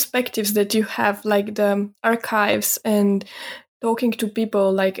two perspectives that you have, like the archives and talking to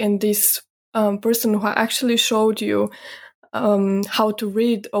people, like, and this person who actually showed you how to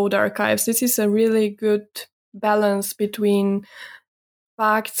read all the archives, this is a really good balance between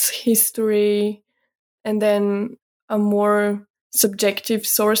facts, history, and then a more subjective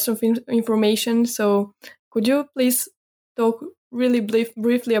source of information. So could you please talk really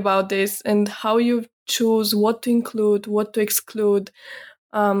briefly about this and how you choose what to include, what to exclude,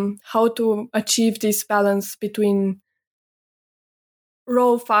 how to achieve this balance between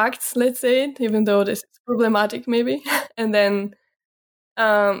raw facts, let's say, even though this is problematic maybe, and then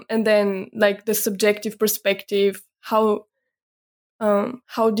like the subjective perspective, how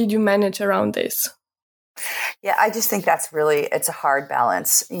did you manage around this? Yeah, I just think it's a hard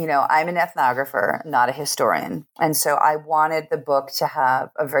balance. I'm an ethnographer, not a historian. And so I wanted the book to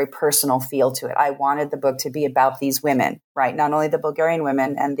have a very personal feel to it. I wanted the book to be about these women, right? Not only the Bulgarian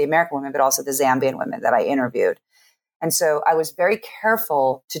women and the American women, but also the Zambian women that I interviewed. And so I was very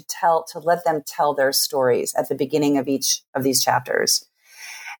careful to let them tell their stories at the beginning of each of these chapters.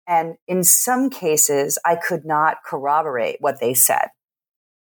 And in some cases, I could not corroborate what they said,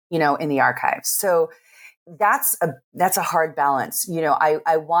 in the archives. So that's a hard balance.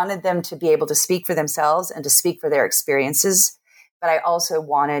 I wanted them to be able to speak for themselves and to speak for their experiences, but I also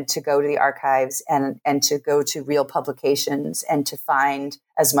wanted to go to the archives and to go to real publications and to find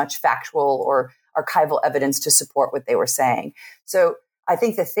as much factual or archival evidence to support what they were saying. So I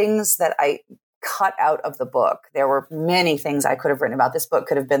think the things that I cut out of the book, there were many things I could have written about. This book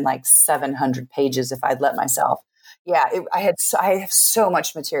could have been like 700 pages if I'd let myself. Yeah, I have so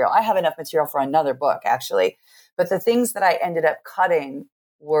much material. I have enough material for another book, actually. But the things that I ended up cutting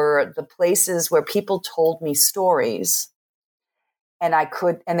were the places where people told me stories. And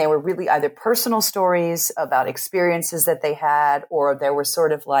they were really either personal stories about experiences that they had, or there were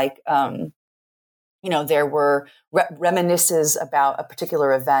sort of like, there were reminiscences about a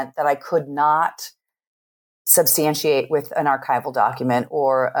particular event that I could not substantiate with an archival document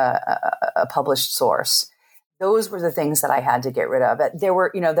or a published source. Those were the things that I had to get rid of. There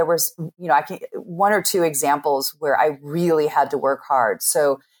was one or two examples where I really had to work hard.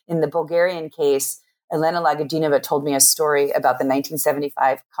 So in the Bulgarian case, Elena Lagodinova told me a story about the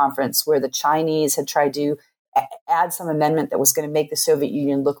 1975 conference where the Chinese had tried to add some amendment that was going to make the Soviet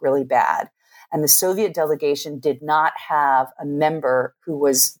Union look really bad. And the Soviet delegation did not have a member who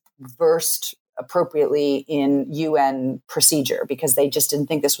was versed appropriately in UN procedure because they just didn't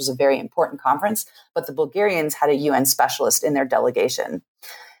think this was a very important conference. But the Bulgarians had a UN specialist in their delegation.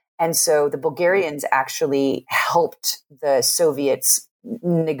 And so the Bulgarians actually helped the Soviets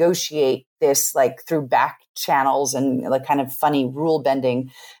negotiate this, like through back channels and like kind of funny rule bending,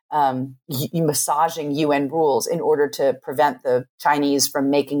 massaging UN rules in order to prevent the Chinese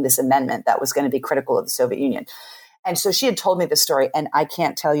from making this amendment that was going to be critical of the Soviet Union. And so she had told me the story, and I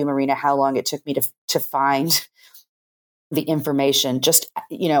can't tell you, Marina, how long it took me to find the information. Just,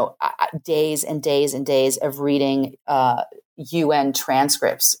 days and days and days of reading UN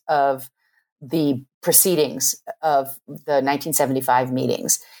transcripts of the proceedings of the 1975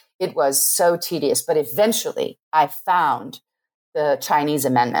 meetings. it was so tedious. But eventually I found the Chinese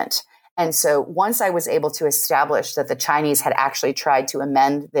amendment. And so once I was able to establish that the Chinese had actually tried to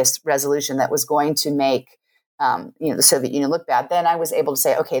amend this resolution that was going to make the Soviet Union look bad, then I was able to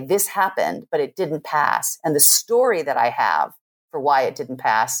say, okay, this happened, but it didn't pass. And the story that I have for why it didn't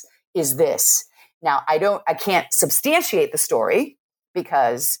pass is this. Now, I can't substantiate the story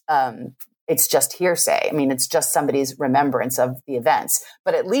because it's just hearsay. I mean, it's just somebody's remembrance of the events,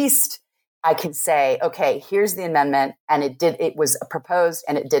 but at least I can say, okay, here's the amendment, and it was proposed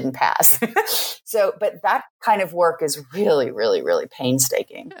and it didn't pass. So, but that kind of work is really, really, really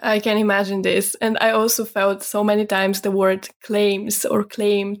painstaking. I can imagine this. And I also felt so many times the word claims or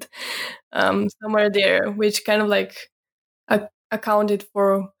claimed somewhere there, which kind of like accounted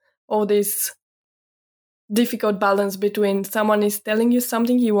for all this difficult balance between someone is telling you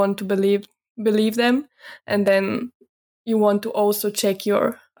something, you want to believe them, and then you want to also check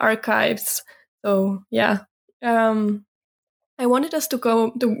your archives. So yeah, I wanted us to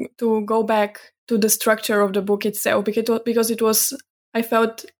go back to the structure of the book itself, because it was, I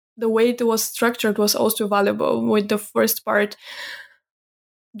felt the way it was structured was also valuable, with the first part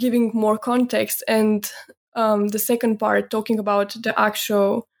giving more context and the second part talking about the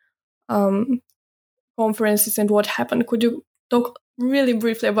actual conferences and what happened. Could you talk really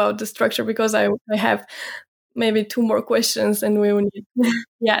briefly about the structure, because I have maybe 2 more questions and we will need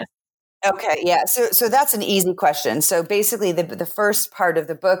yes. Okay, yeah. So that's an easy question. So basically, the first part of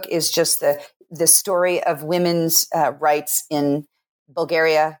the book is just the story of women's rights in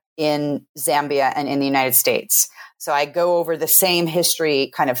Bulgaria, in Zambia, and in the United States. So I go over the same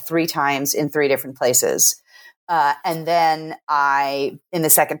history kind of 3 times in 3 different places. And then in the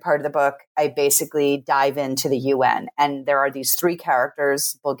second part of the book, I basically dive into the UN. And there are these 3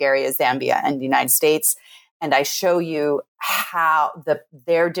 characters, Bulgaria, Zambia, and the United States. And I show you how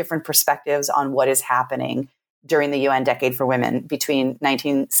their different perspectives on what is happening during the UN Decade for Women between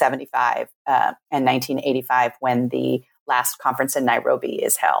 1975 and 1985, when the last conference in Nairobi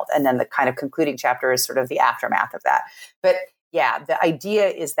is held. And then the kind of concluding chapter is sort of the aftermath of that. But yeah, the idea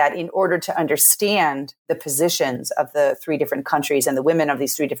is that in order to understand the positions of the 3 different countries and the women of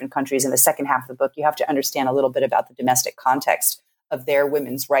these 3 different countries in the second half of the book, you have to understand a little bit about the domestic context of their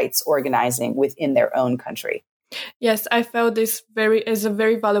women's rights organizing within their own country. Yes, I felt this as a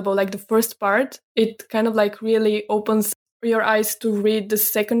very valuable, like the first part, it kind of like really opens your eyes to read the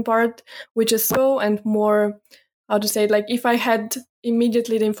second part, which is so and more, how to say it, like if I had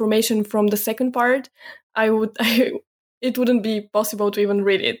immediately the information from the second part, it wouldn't be possible to even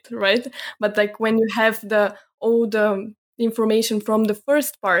read it, right? But like when you have all the information from the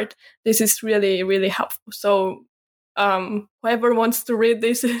first part, this is really, really helpful. So whoever wants to read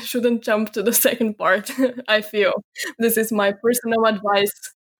this shouldn't jump to the second part. I feel this is my personal advice.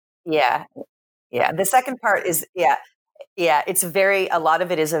 Yeah. The second part is, it's a lot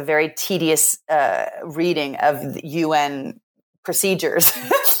of it is a very tedious reading of the UN procedures,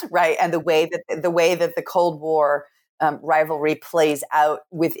 right? And the way that the Cold War rivalry plays out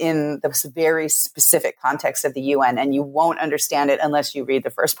within the very specific context of the UN, and you won't understand it unless you read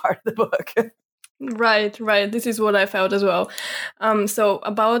the first part of the book. Right. This is what I felt as well. So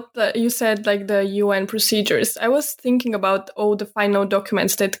about you said like the UN procedures. I was thinking about all the final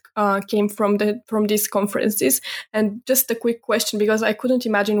documents that came from these conferences, and just a quick question, because I couldn't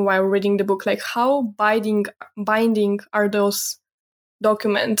imagine while reading the book, like how binding are those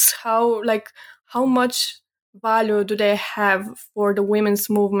documents? How much value do they have for the women's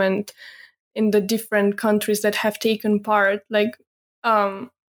movement in the different countries that have taken part? Like,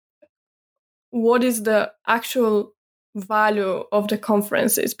 what is the actual value of the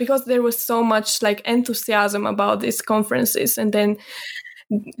conferences? Because there was so much like enthusiasm about these conferences, and then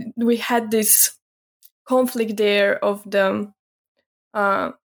we had this conflict there of the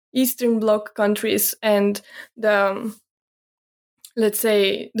Eastern Bloc countries and the, let's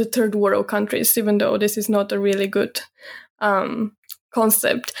say, the third world countries, even though this is not a really good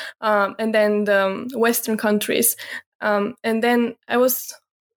concept, and then the Western countries, and then I was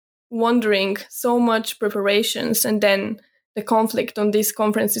wondering, so much preparations and then the conflict on these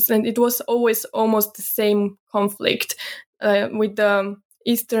conferences, and it was always almost the same conflict with the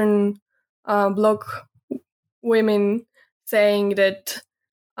Eastern Bloc women saying that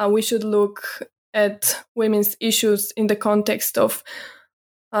we should look at women's issues in the context of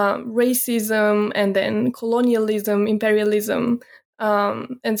racism and then colonialism, imperialism,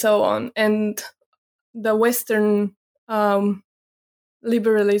 and so on. And the Western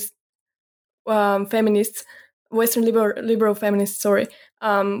liberalist feminists, Western liberal feminists,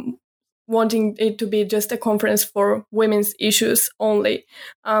 wanting it to be just a conference for women's issues only.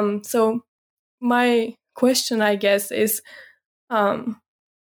 So my question, I guess, is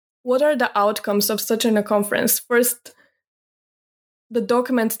what are the outcomes of such a conference? First, the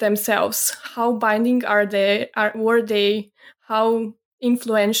documents themselves, how binding were they? How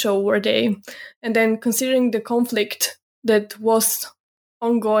influential were they? And then considering the conflict that was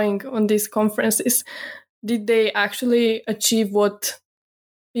ongoing on these conferences, did they actually achieve what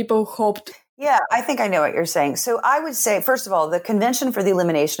people hoped? Yeah, I think I know what you're saying. So I would say, first of all, the Convention for the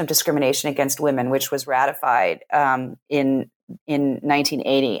Elimination of Discrimination Against Women, which was ratified in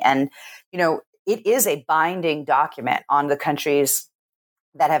 1980, and it is a binding document on the countries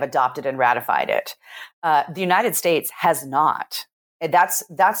that have adopted and ratified it. The United States has not.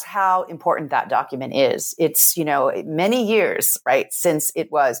 That's how important that document is. It's many years, right, since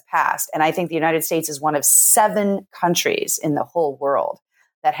it was passed, and I think the United States is one of 7 countries in the whole world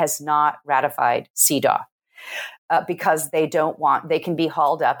that has not ratified CEDAW because they can be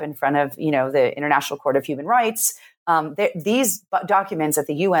hauled up in front of, the International Court of Human Rights. These documents at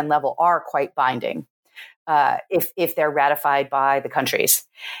the UN level are quite binding if they're ratified by the countries.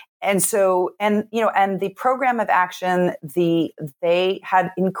 And so, and the program of action, they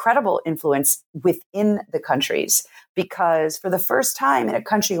had incredible influence within the countries because for the first time in a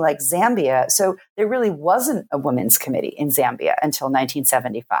country like Zambia, so there really wasn't a women's committee in Zambia until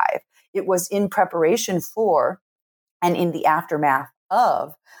 1975. It was in preparation for and in the aftermath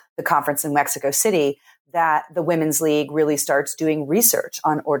of the conference in Mexico City that the Women's League really starts doing research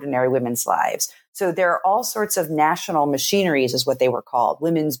on ordinary women's lives. So there are all sorts of national machineries, is what they were called,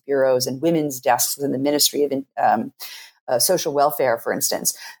 women's bureaus and women's desks within the Ministry of Social Welfare, for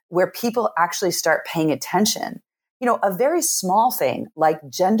instance, where people actually start paying attention. A very small thing like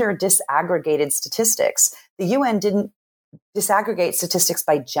gender disaggregated statistics. The UN didn't disaggregate statistics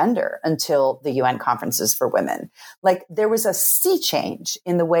by gender until the UN conferences for women. Like there was a sea change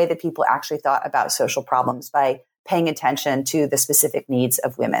in the way that people actually thought about social problems by paying attention to the specific needs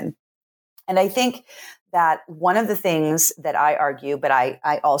of women. And I think that one of the things that I argue, but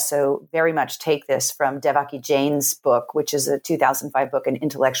I also very much take this from Devaki Jain's book, which is a 2005 book, An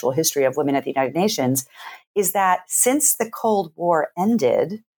Intellectual History of Women at the United Nations, is that since the Cold War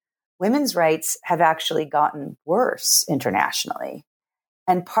ended, women's rights have actually gotten worse internationally.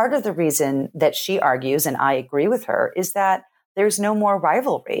 And part of the reason that she argues, and I agree with her, is that there's no more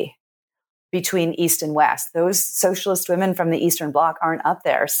rivalry between East and West. Those socialist women from the Eastern Bloc aren't up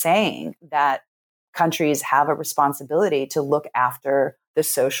there saying that countries have a responsibility to look after the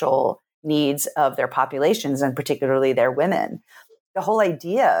social needs of their populations and particularly their women. The whole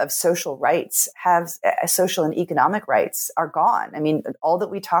idea of social rights, social and economic rights are gone. I mean, all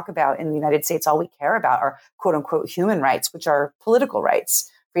that we talk about in the United States, all we care about are quote unquote human rights, which are political rights,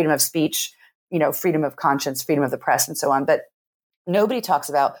 freedom of speech, freedom of conscience, freedom of the press, and so on. But nobody talks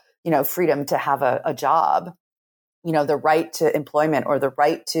about, freedom to have a job, the right to employment or the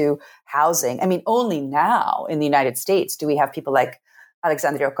right to housing. I mean, only now in the United States do we have people like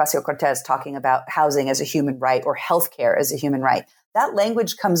Alexandria Ocasio-Cortez talking about housing as a human right or healthcare as a human right. That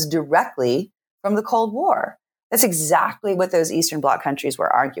language comes directly from the Cold War. That's exactly what those Eastern Bloc countries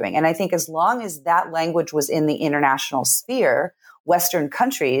were arguing. And I think as long as that language was in the international sphere, Western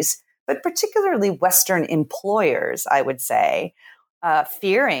countries, but particularly Western employers, I would say,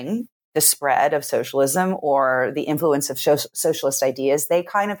 fearing the spread of socialism or the influence of socialist ideas, they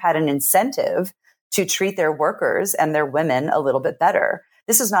kind of had an incentive to treat their workers and their women a little bit better.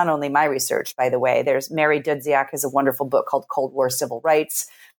 This is not only my research, by the way. There's Mary Dudziak has a wonderful book called Cold War Civil Rights.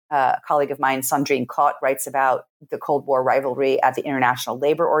 A colleague of mine, Sandrine Kot, writes about the Cold War rivalry at the International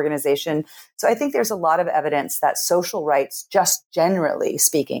Labor Organization. So I think there's a lot of evidence that social rights, just generally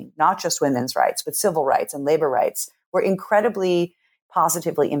speaking, not just women's rights, but civil rights and labor rights, were incredibly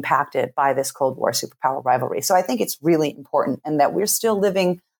positively impacted by this Cold War superpower rivalry. So I think it's really important and that we're still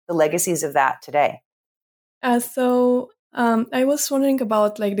living the legacies of that today. I was wondering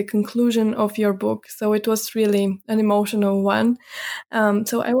about the conclusion of your book. So it was really an emotional one.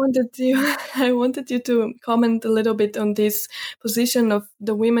 So I wanted you to comment a little bit on this position of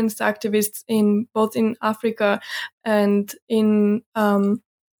the women's activists both in Africa and in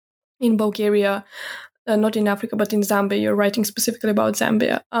Bulgaria. Not in Africa, but in Zambia. You're writing specifically about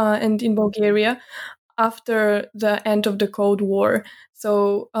Zambia and in Bulgaria after the end of the Cold War.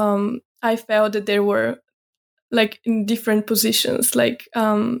 So I felt that there were in different positions,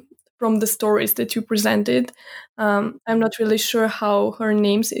 from the stories that you presented. I'm not really sure how her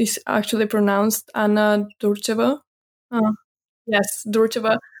name is actually pronounced. Anna Durcheva. Yes,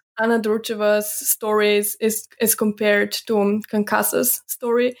 Durcheva. Anna Durcheva's stories is compared to Kankasa's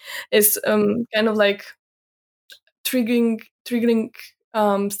story is kind of like triggering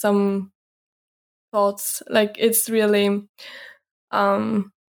some thoughts. Like it's really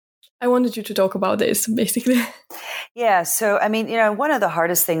I wanted you to talk about this basically. Yeah. So, I mean, one of the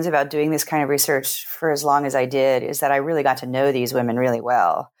hardest things about doing this kind of research for as long as I did is that I really got to know these women really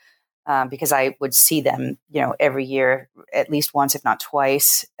well. Because I would see them, every year, at least once, if not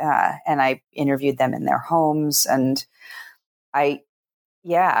twice. And I interviewed them in their homes. And it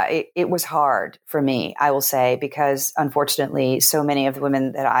was hard for me, I will say, because unfortunately, so many of the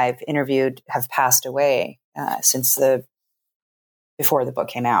women that I've interviewed have passed away since before the book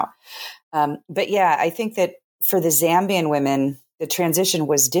came out. But yeah, I think that for the Zambian women, the transition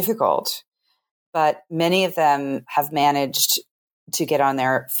was difficult, but many of them have managed to get on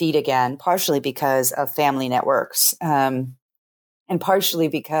their feet again, partially because of family networks, and partially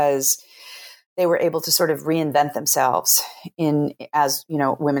because they were able to sort of reinvent themselves as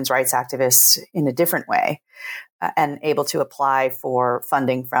women's rights activists in a different way, and able to apply for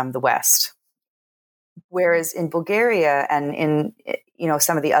funding from the West. Whereas in Bulgaria and in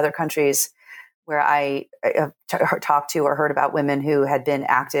some of the other countries where I talked to or heard about women who had been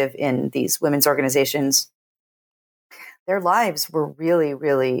active in these women's organizations, their lives were really,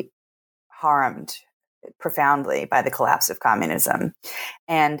 really harmed profoundly by the collapse of communism.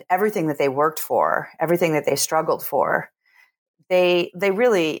 And everything that they worked for, everything that they struggled for, they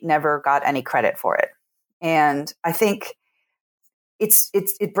really never got any credit for it. And I think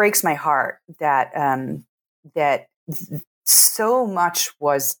it breaks my heart that that so much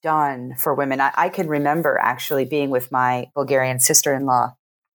was done for women. I can remember actually being with my Bulgarian sister-in-law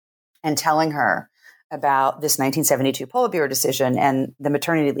and telling her about this 1972 Politburo decision and the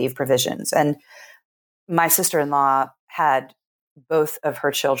maternity leave provisions. And my sister-in-law had both of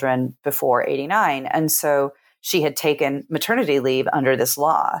her children before 89. And so she had taken maternity leave under this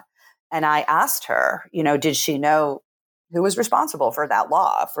law. And I asked her, did she know who was responsible for that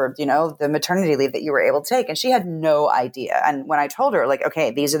law, for, the maternity leave that you were able to take? And she had no idea. And when I told her, like,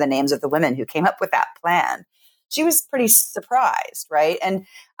 okay, these are the names of the women who came up with that plan, she was pretty surprised, right? And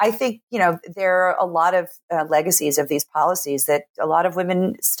I think, there are a lot of legacies of these policies that a lot of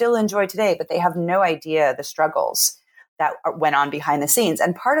women still enjoy today, but they have no idea the struggles that went on behind the scenes.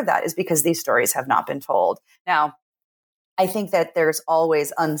 And part of that is because these stories have not been told. Now, I think that there's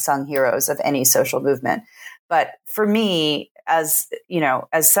always unsung heroes of any social movement. But for me, as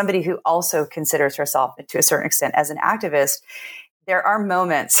somebody who also considers herself to a certain extent as an activist, there are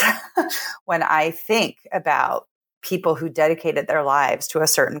moments when I think about people who dedicated their lives to a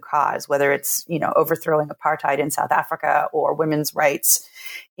certain cause, whether it's, overthrowing apartheid in South Africa or women's rights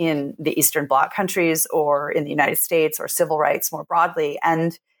in the Eastern Bloc countries or in the United States or civil rights more broadly.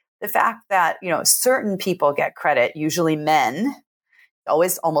 And the fact that, certain people get credit, usually men,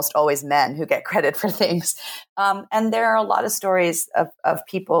 almost always men who get credit for things. And there are a lot of stories of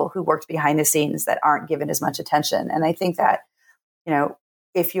people who worked behind the scenes that aren't given as much attention. And I think that,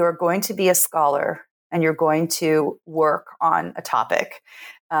 if you're going to be a scholar and you're going to work on a topic,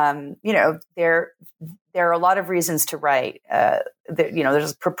 there are a lot of reasons to write.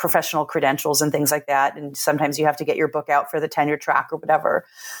 There's professional credentials and things like that. And sometimes you have to get your book out for the tenure track or whatever.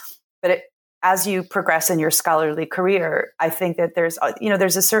 But as you progress in your scholarly career, I think that there's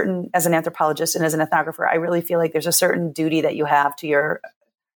a certain, as an anthropologist and as an ethnographer, I really feel like there's a certain duty that you have to your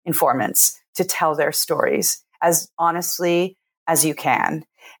informants to tell their stories as honestly as you can.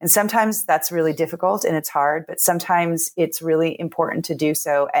 And sometimes that's really difficult and it's hard, but sometimes it's really important to do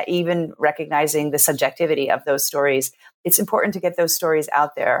so, even recognizing the subjectivity of those stories. It's important to get those stories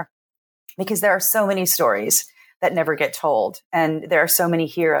out there because there are so many stories that never get told. And there are so many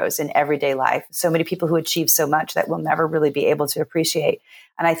heroes in everyday life, so many people who achieve so much that we'll never really be able to appreciate.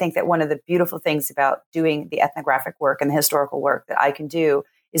 And I think that one of the beautiful things about doing the ethnographic work and the historical work that I can do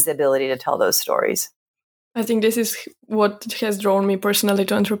is the ability to tell those stories. I think this is what has drawn me personally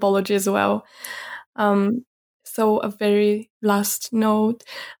to anthropology as well. So a very last note,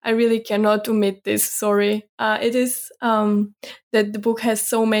 I really cannot omit this, sorry. It is that the book has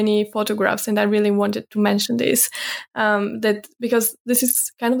so many photographs, and I really wanted to mention this, that because this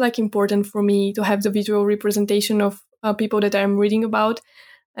is kind of like important for me to have the visual representation of people that I'm reading about.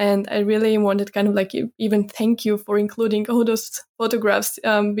 And I really wanted kind of like even thank you for including all those photographs,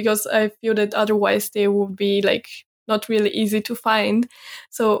 because I feel that otherwise they would be like not really easy to find.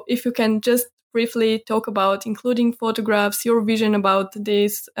 So if you can just briefly talk about including photographs, your vision about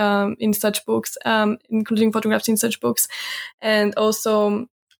this in such books, including photographs in such books, and also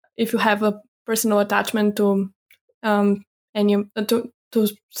if you have a personal attachment to to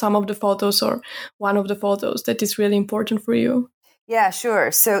some of the photos or one of the photos that is really important for you? Yeah,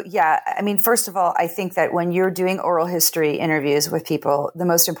 sure. So, I mean, first of all, I think that when you're doing oral history interviews with people, the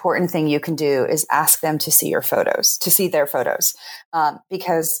most important thing you can do is ask them to see your photos, to see their photos.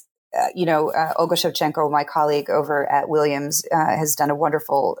 Because, Olga Shevchenko, my colleague over at Williams, has done a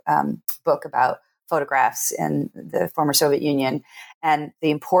wonderful book about photographs in the former Soviet Union and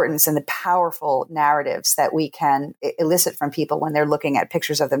the importance and the powerful narratives that we can elicit from people when they're looking at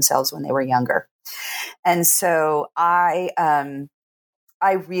pictures of themselves when they were younger. And so I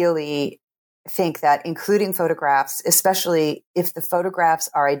really think that including photographs, especially if the photographs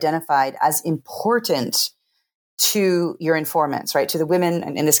are identified as important to your informants, right? To the women,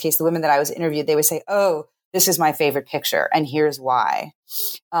 and in this case, the women that I was interviewed, they would say, "Oh, this is my favorite picture, and here's why."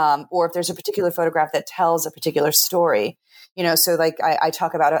 Or if there's a particular photograph that tells a particular story, so like I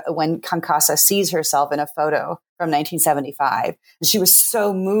talk about when Kankasa sees herself in a photo from 1975, and she was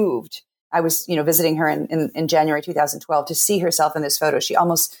so moved. I was, visiting her in January 2012 to see herself in this photo. She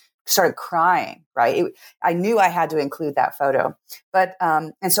almost started crying, right? I knew I had to include that photo. But,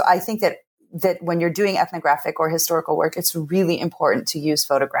 and so I think that when you're doing ethnographic or historical work, it's really important to use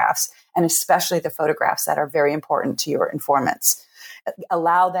photographs, and especially the photographs that are very important to your informants.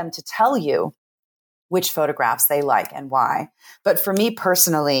 Allow them to tell you which photographs they like and why. But for me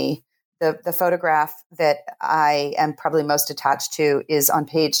personally, the photograph that I am probably most attached to is on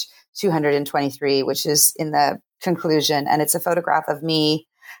page 223, which is in the conclusion. And it's a photograph of me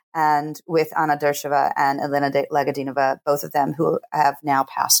and with Anna Dershova and Elena Lagodinova, both of them who have now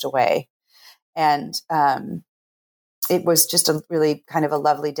passed away. And it was just a really kind of a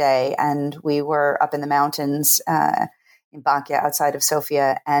lovely day. And we were up in the mountains in Bankia outside of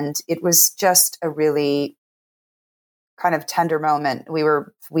Sofia. And it was just a really kind of tender moment.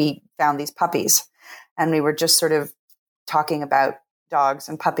 We found these puppies, and we were just sort of talking about dogs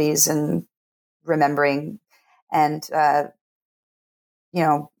and puppies and remembering. And,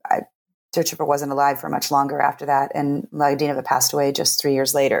 Dershova wasn't alive for much longer after that. And Lagodinova passed away just 3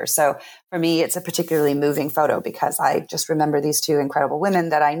 years later. So for me, it's a particularly moving photo because I just remember these two incredible women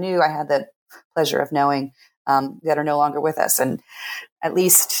that I knew I had the pleasure of knowing that are no longer with us. And at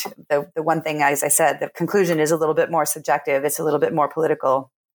least the one thing, as I said, the conclusion is a little bit more subjective. It's a little bit more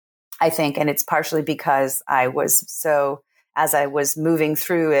political, I think. And it's partially because as I was moving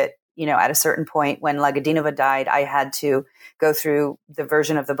through it, at a certain point when Lagodinova died, I had to go through the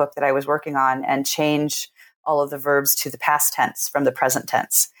version of the book that I was working on and change all of the verbs to the past tense from the present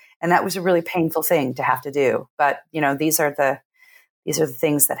tense. And that was a really painful thing to have to do. But, these are the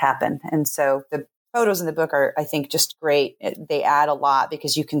things that happen. And so the photos in the book are, I think, just great. They add a lot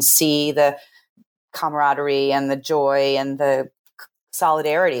because you can see the camaraderie and the joy and the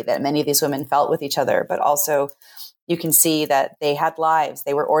solidarity that many of these women felt with each other, but also you can see that they had lives.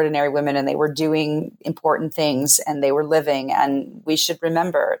 They were ordinary women and they were doing important things and they were living. And we should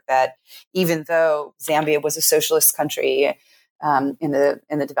remember that even though Zambia was a socialist country in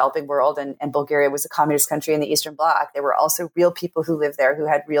the developing world and Bulgaria was a communist country in the Eastern Bloc, there were also real people who lived there who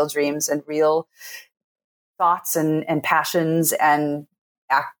had real dreams and real thoughts and passions and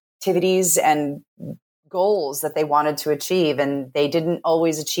activities and goals that they wanted to achieve. And they didn't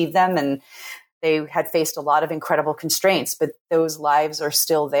always achieve them. And they had faced a lot of incredible constraints, but those lives are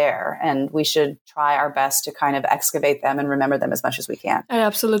still there. And we should try our best to kind of excavate them and remember them as much as we can. I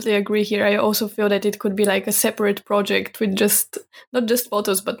absolutely agree here. I also feel that it could be like a separate project with not just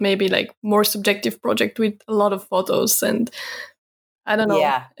photos, but maybe like more subjective project with a lot of photos. And I don't know.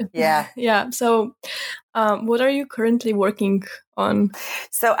 Yeah. Yeah. So what are you currently working on?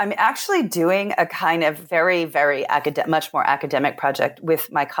 So I'm actually doing a kind of very, very much more academic project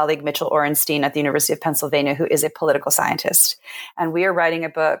with my colleague Mitchell Orenstein at the University of Pennsylvania, who is a political scientist. And we are writing a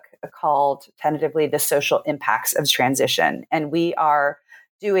book called tentatively The Social Impacts of Transition. And we are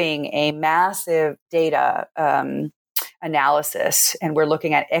doing a massive data analysis. And we're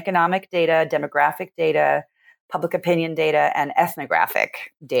looking at economic data, demographic data, public opinion data, and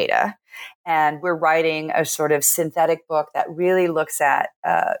ethnographic data. And we're writing a sort of synthetic book that really looks at,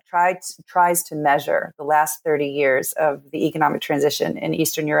 tries to measure the last 30 years of the economic transition in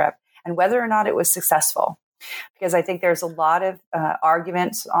Eastern Europe and whether or not it was successful. Because I think there's a lot of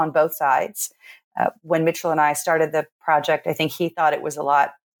arguments on both sides. When Mitchell and I started the project, I think he thought it was a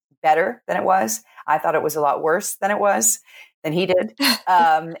lot better than it was. I thought it was a lot worse than he did.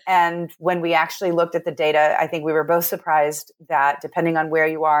 And when we actually looked at the data, I think we were both surprised that depending on where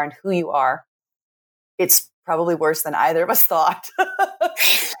you are and who you are, it's probably worse than either of us thought.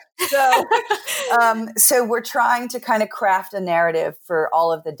 So we're trying to kind of craft a narrative for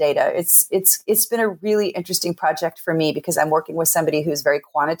all of the data. It's been a really interesting project for me because I'm working with somebody who's very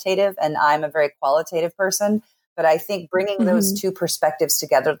quantitative and I'm a very qualitative person. But I think bringing those two perspectives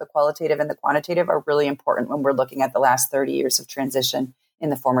together, the qualitative and the quantitative, are really important when we're looking at the last 30 years of transition in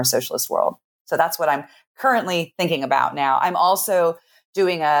the former socialist world. So that's what I'm currently thinking about now. I'm also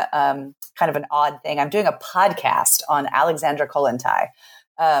doing a kind of an odd thing. I'm doing a podcast on Alexandra Kollontai,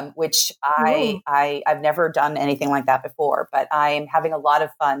 which I've never done anything like that before, but I'm having a lot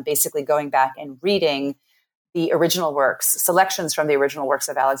of fun basically going back and reading the original works, selections from the original works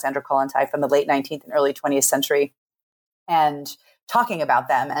of Alexandra Kollontai from the late 19th and early 20th century, and talking about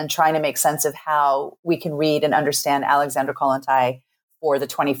them and trying to make sense of how we can read and understand Alexandra Kollontai for the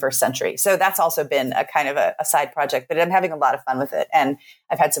 21st century. So that's also been a kind of a side project, but I'm having a lot of fun with it. And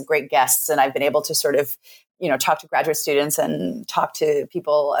I've had some great guests, and I've been able to sort of, talk to graduate students and talk to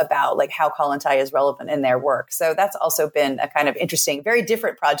people about like how Kollontai is relevant in their work. So that's also been a kind of interesting, very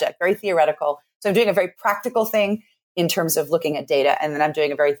different project, very theoretical. So I'm doing a very practical thing in terms of looking at data. And then I'm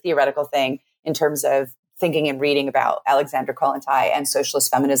doing a very theoretical thing in terms of thinking and reading about Alexandra Kollontai and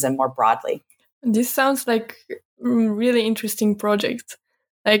socialist feminism more broadly. This sounds like a really interesting project.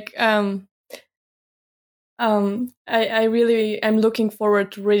 Like, I'm looking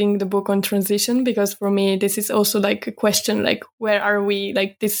forward to reading the book on transition, because for me, this is also like a question, like, where are we,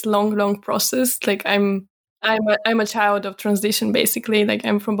 like this long process? Like I'm a child of transition, basically. Like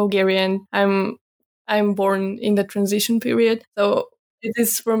I'm from Bulgaria and I'm born in the transition period. So it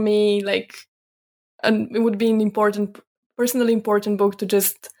is for me like, and it would be an personally important book to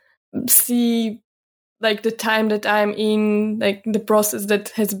just see like the time that I'm in, like the process that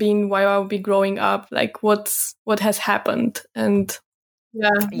has been while I'll be growing up, like what has happened. And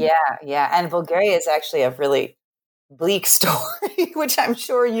Yeah. And Bulgaria is actually a really bleak story, which I'm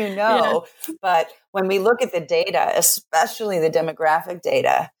sure you know. Yeah. But when we look at the data, especially the demographic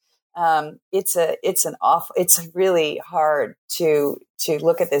data, it's really hard to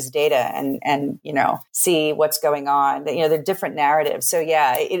look at this data and see what's going on. The different narratives. So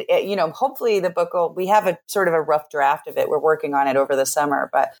yeah, hopefully the book we have a sort of a rough draft of it. We're working on it over the summer,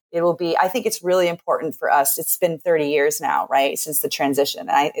 but it will be. I think it's really important for us. It's been 30 years now, right, since the transition.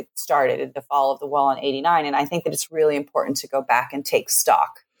 And it started at the fall of the wall in '89, and I think that it's really important to go back and take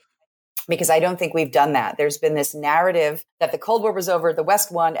stock, because I don't think we've done that. There's been this narrative that the Cold War was over, the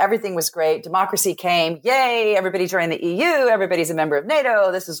West won, everything was great, democracy came, yay, everybody joined the EU, everybody's a member of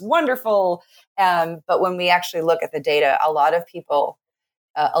NATO, this is wonderful. But when we actually look at the data, a lot of people,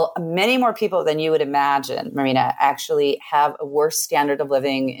 many more people than you would imagine, Marina, actually have a worse standard of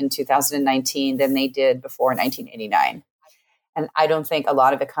living in 2019 than they did before 1989. And I don't think a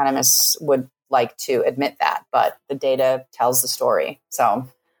lot of economists would like to admit that, but the data tells the story. So...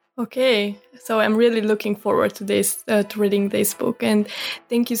 Okay, so I'm really looking forward to this, to reading this book, and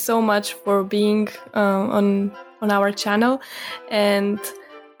thank you so much for being on our channel, and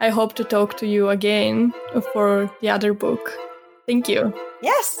I hope to talk to you again for the other book. Thank you.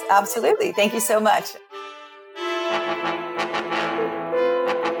 Yes, absolutely. Thank you so much.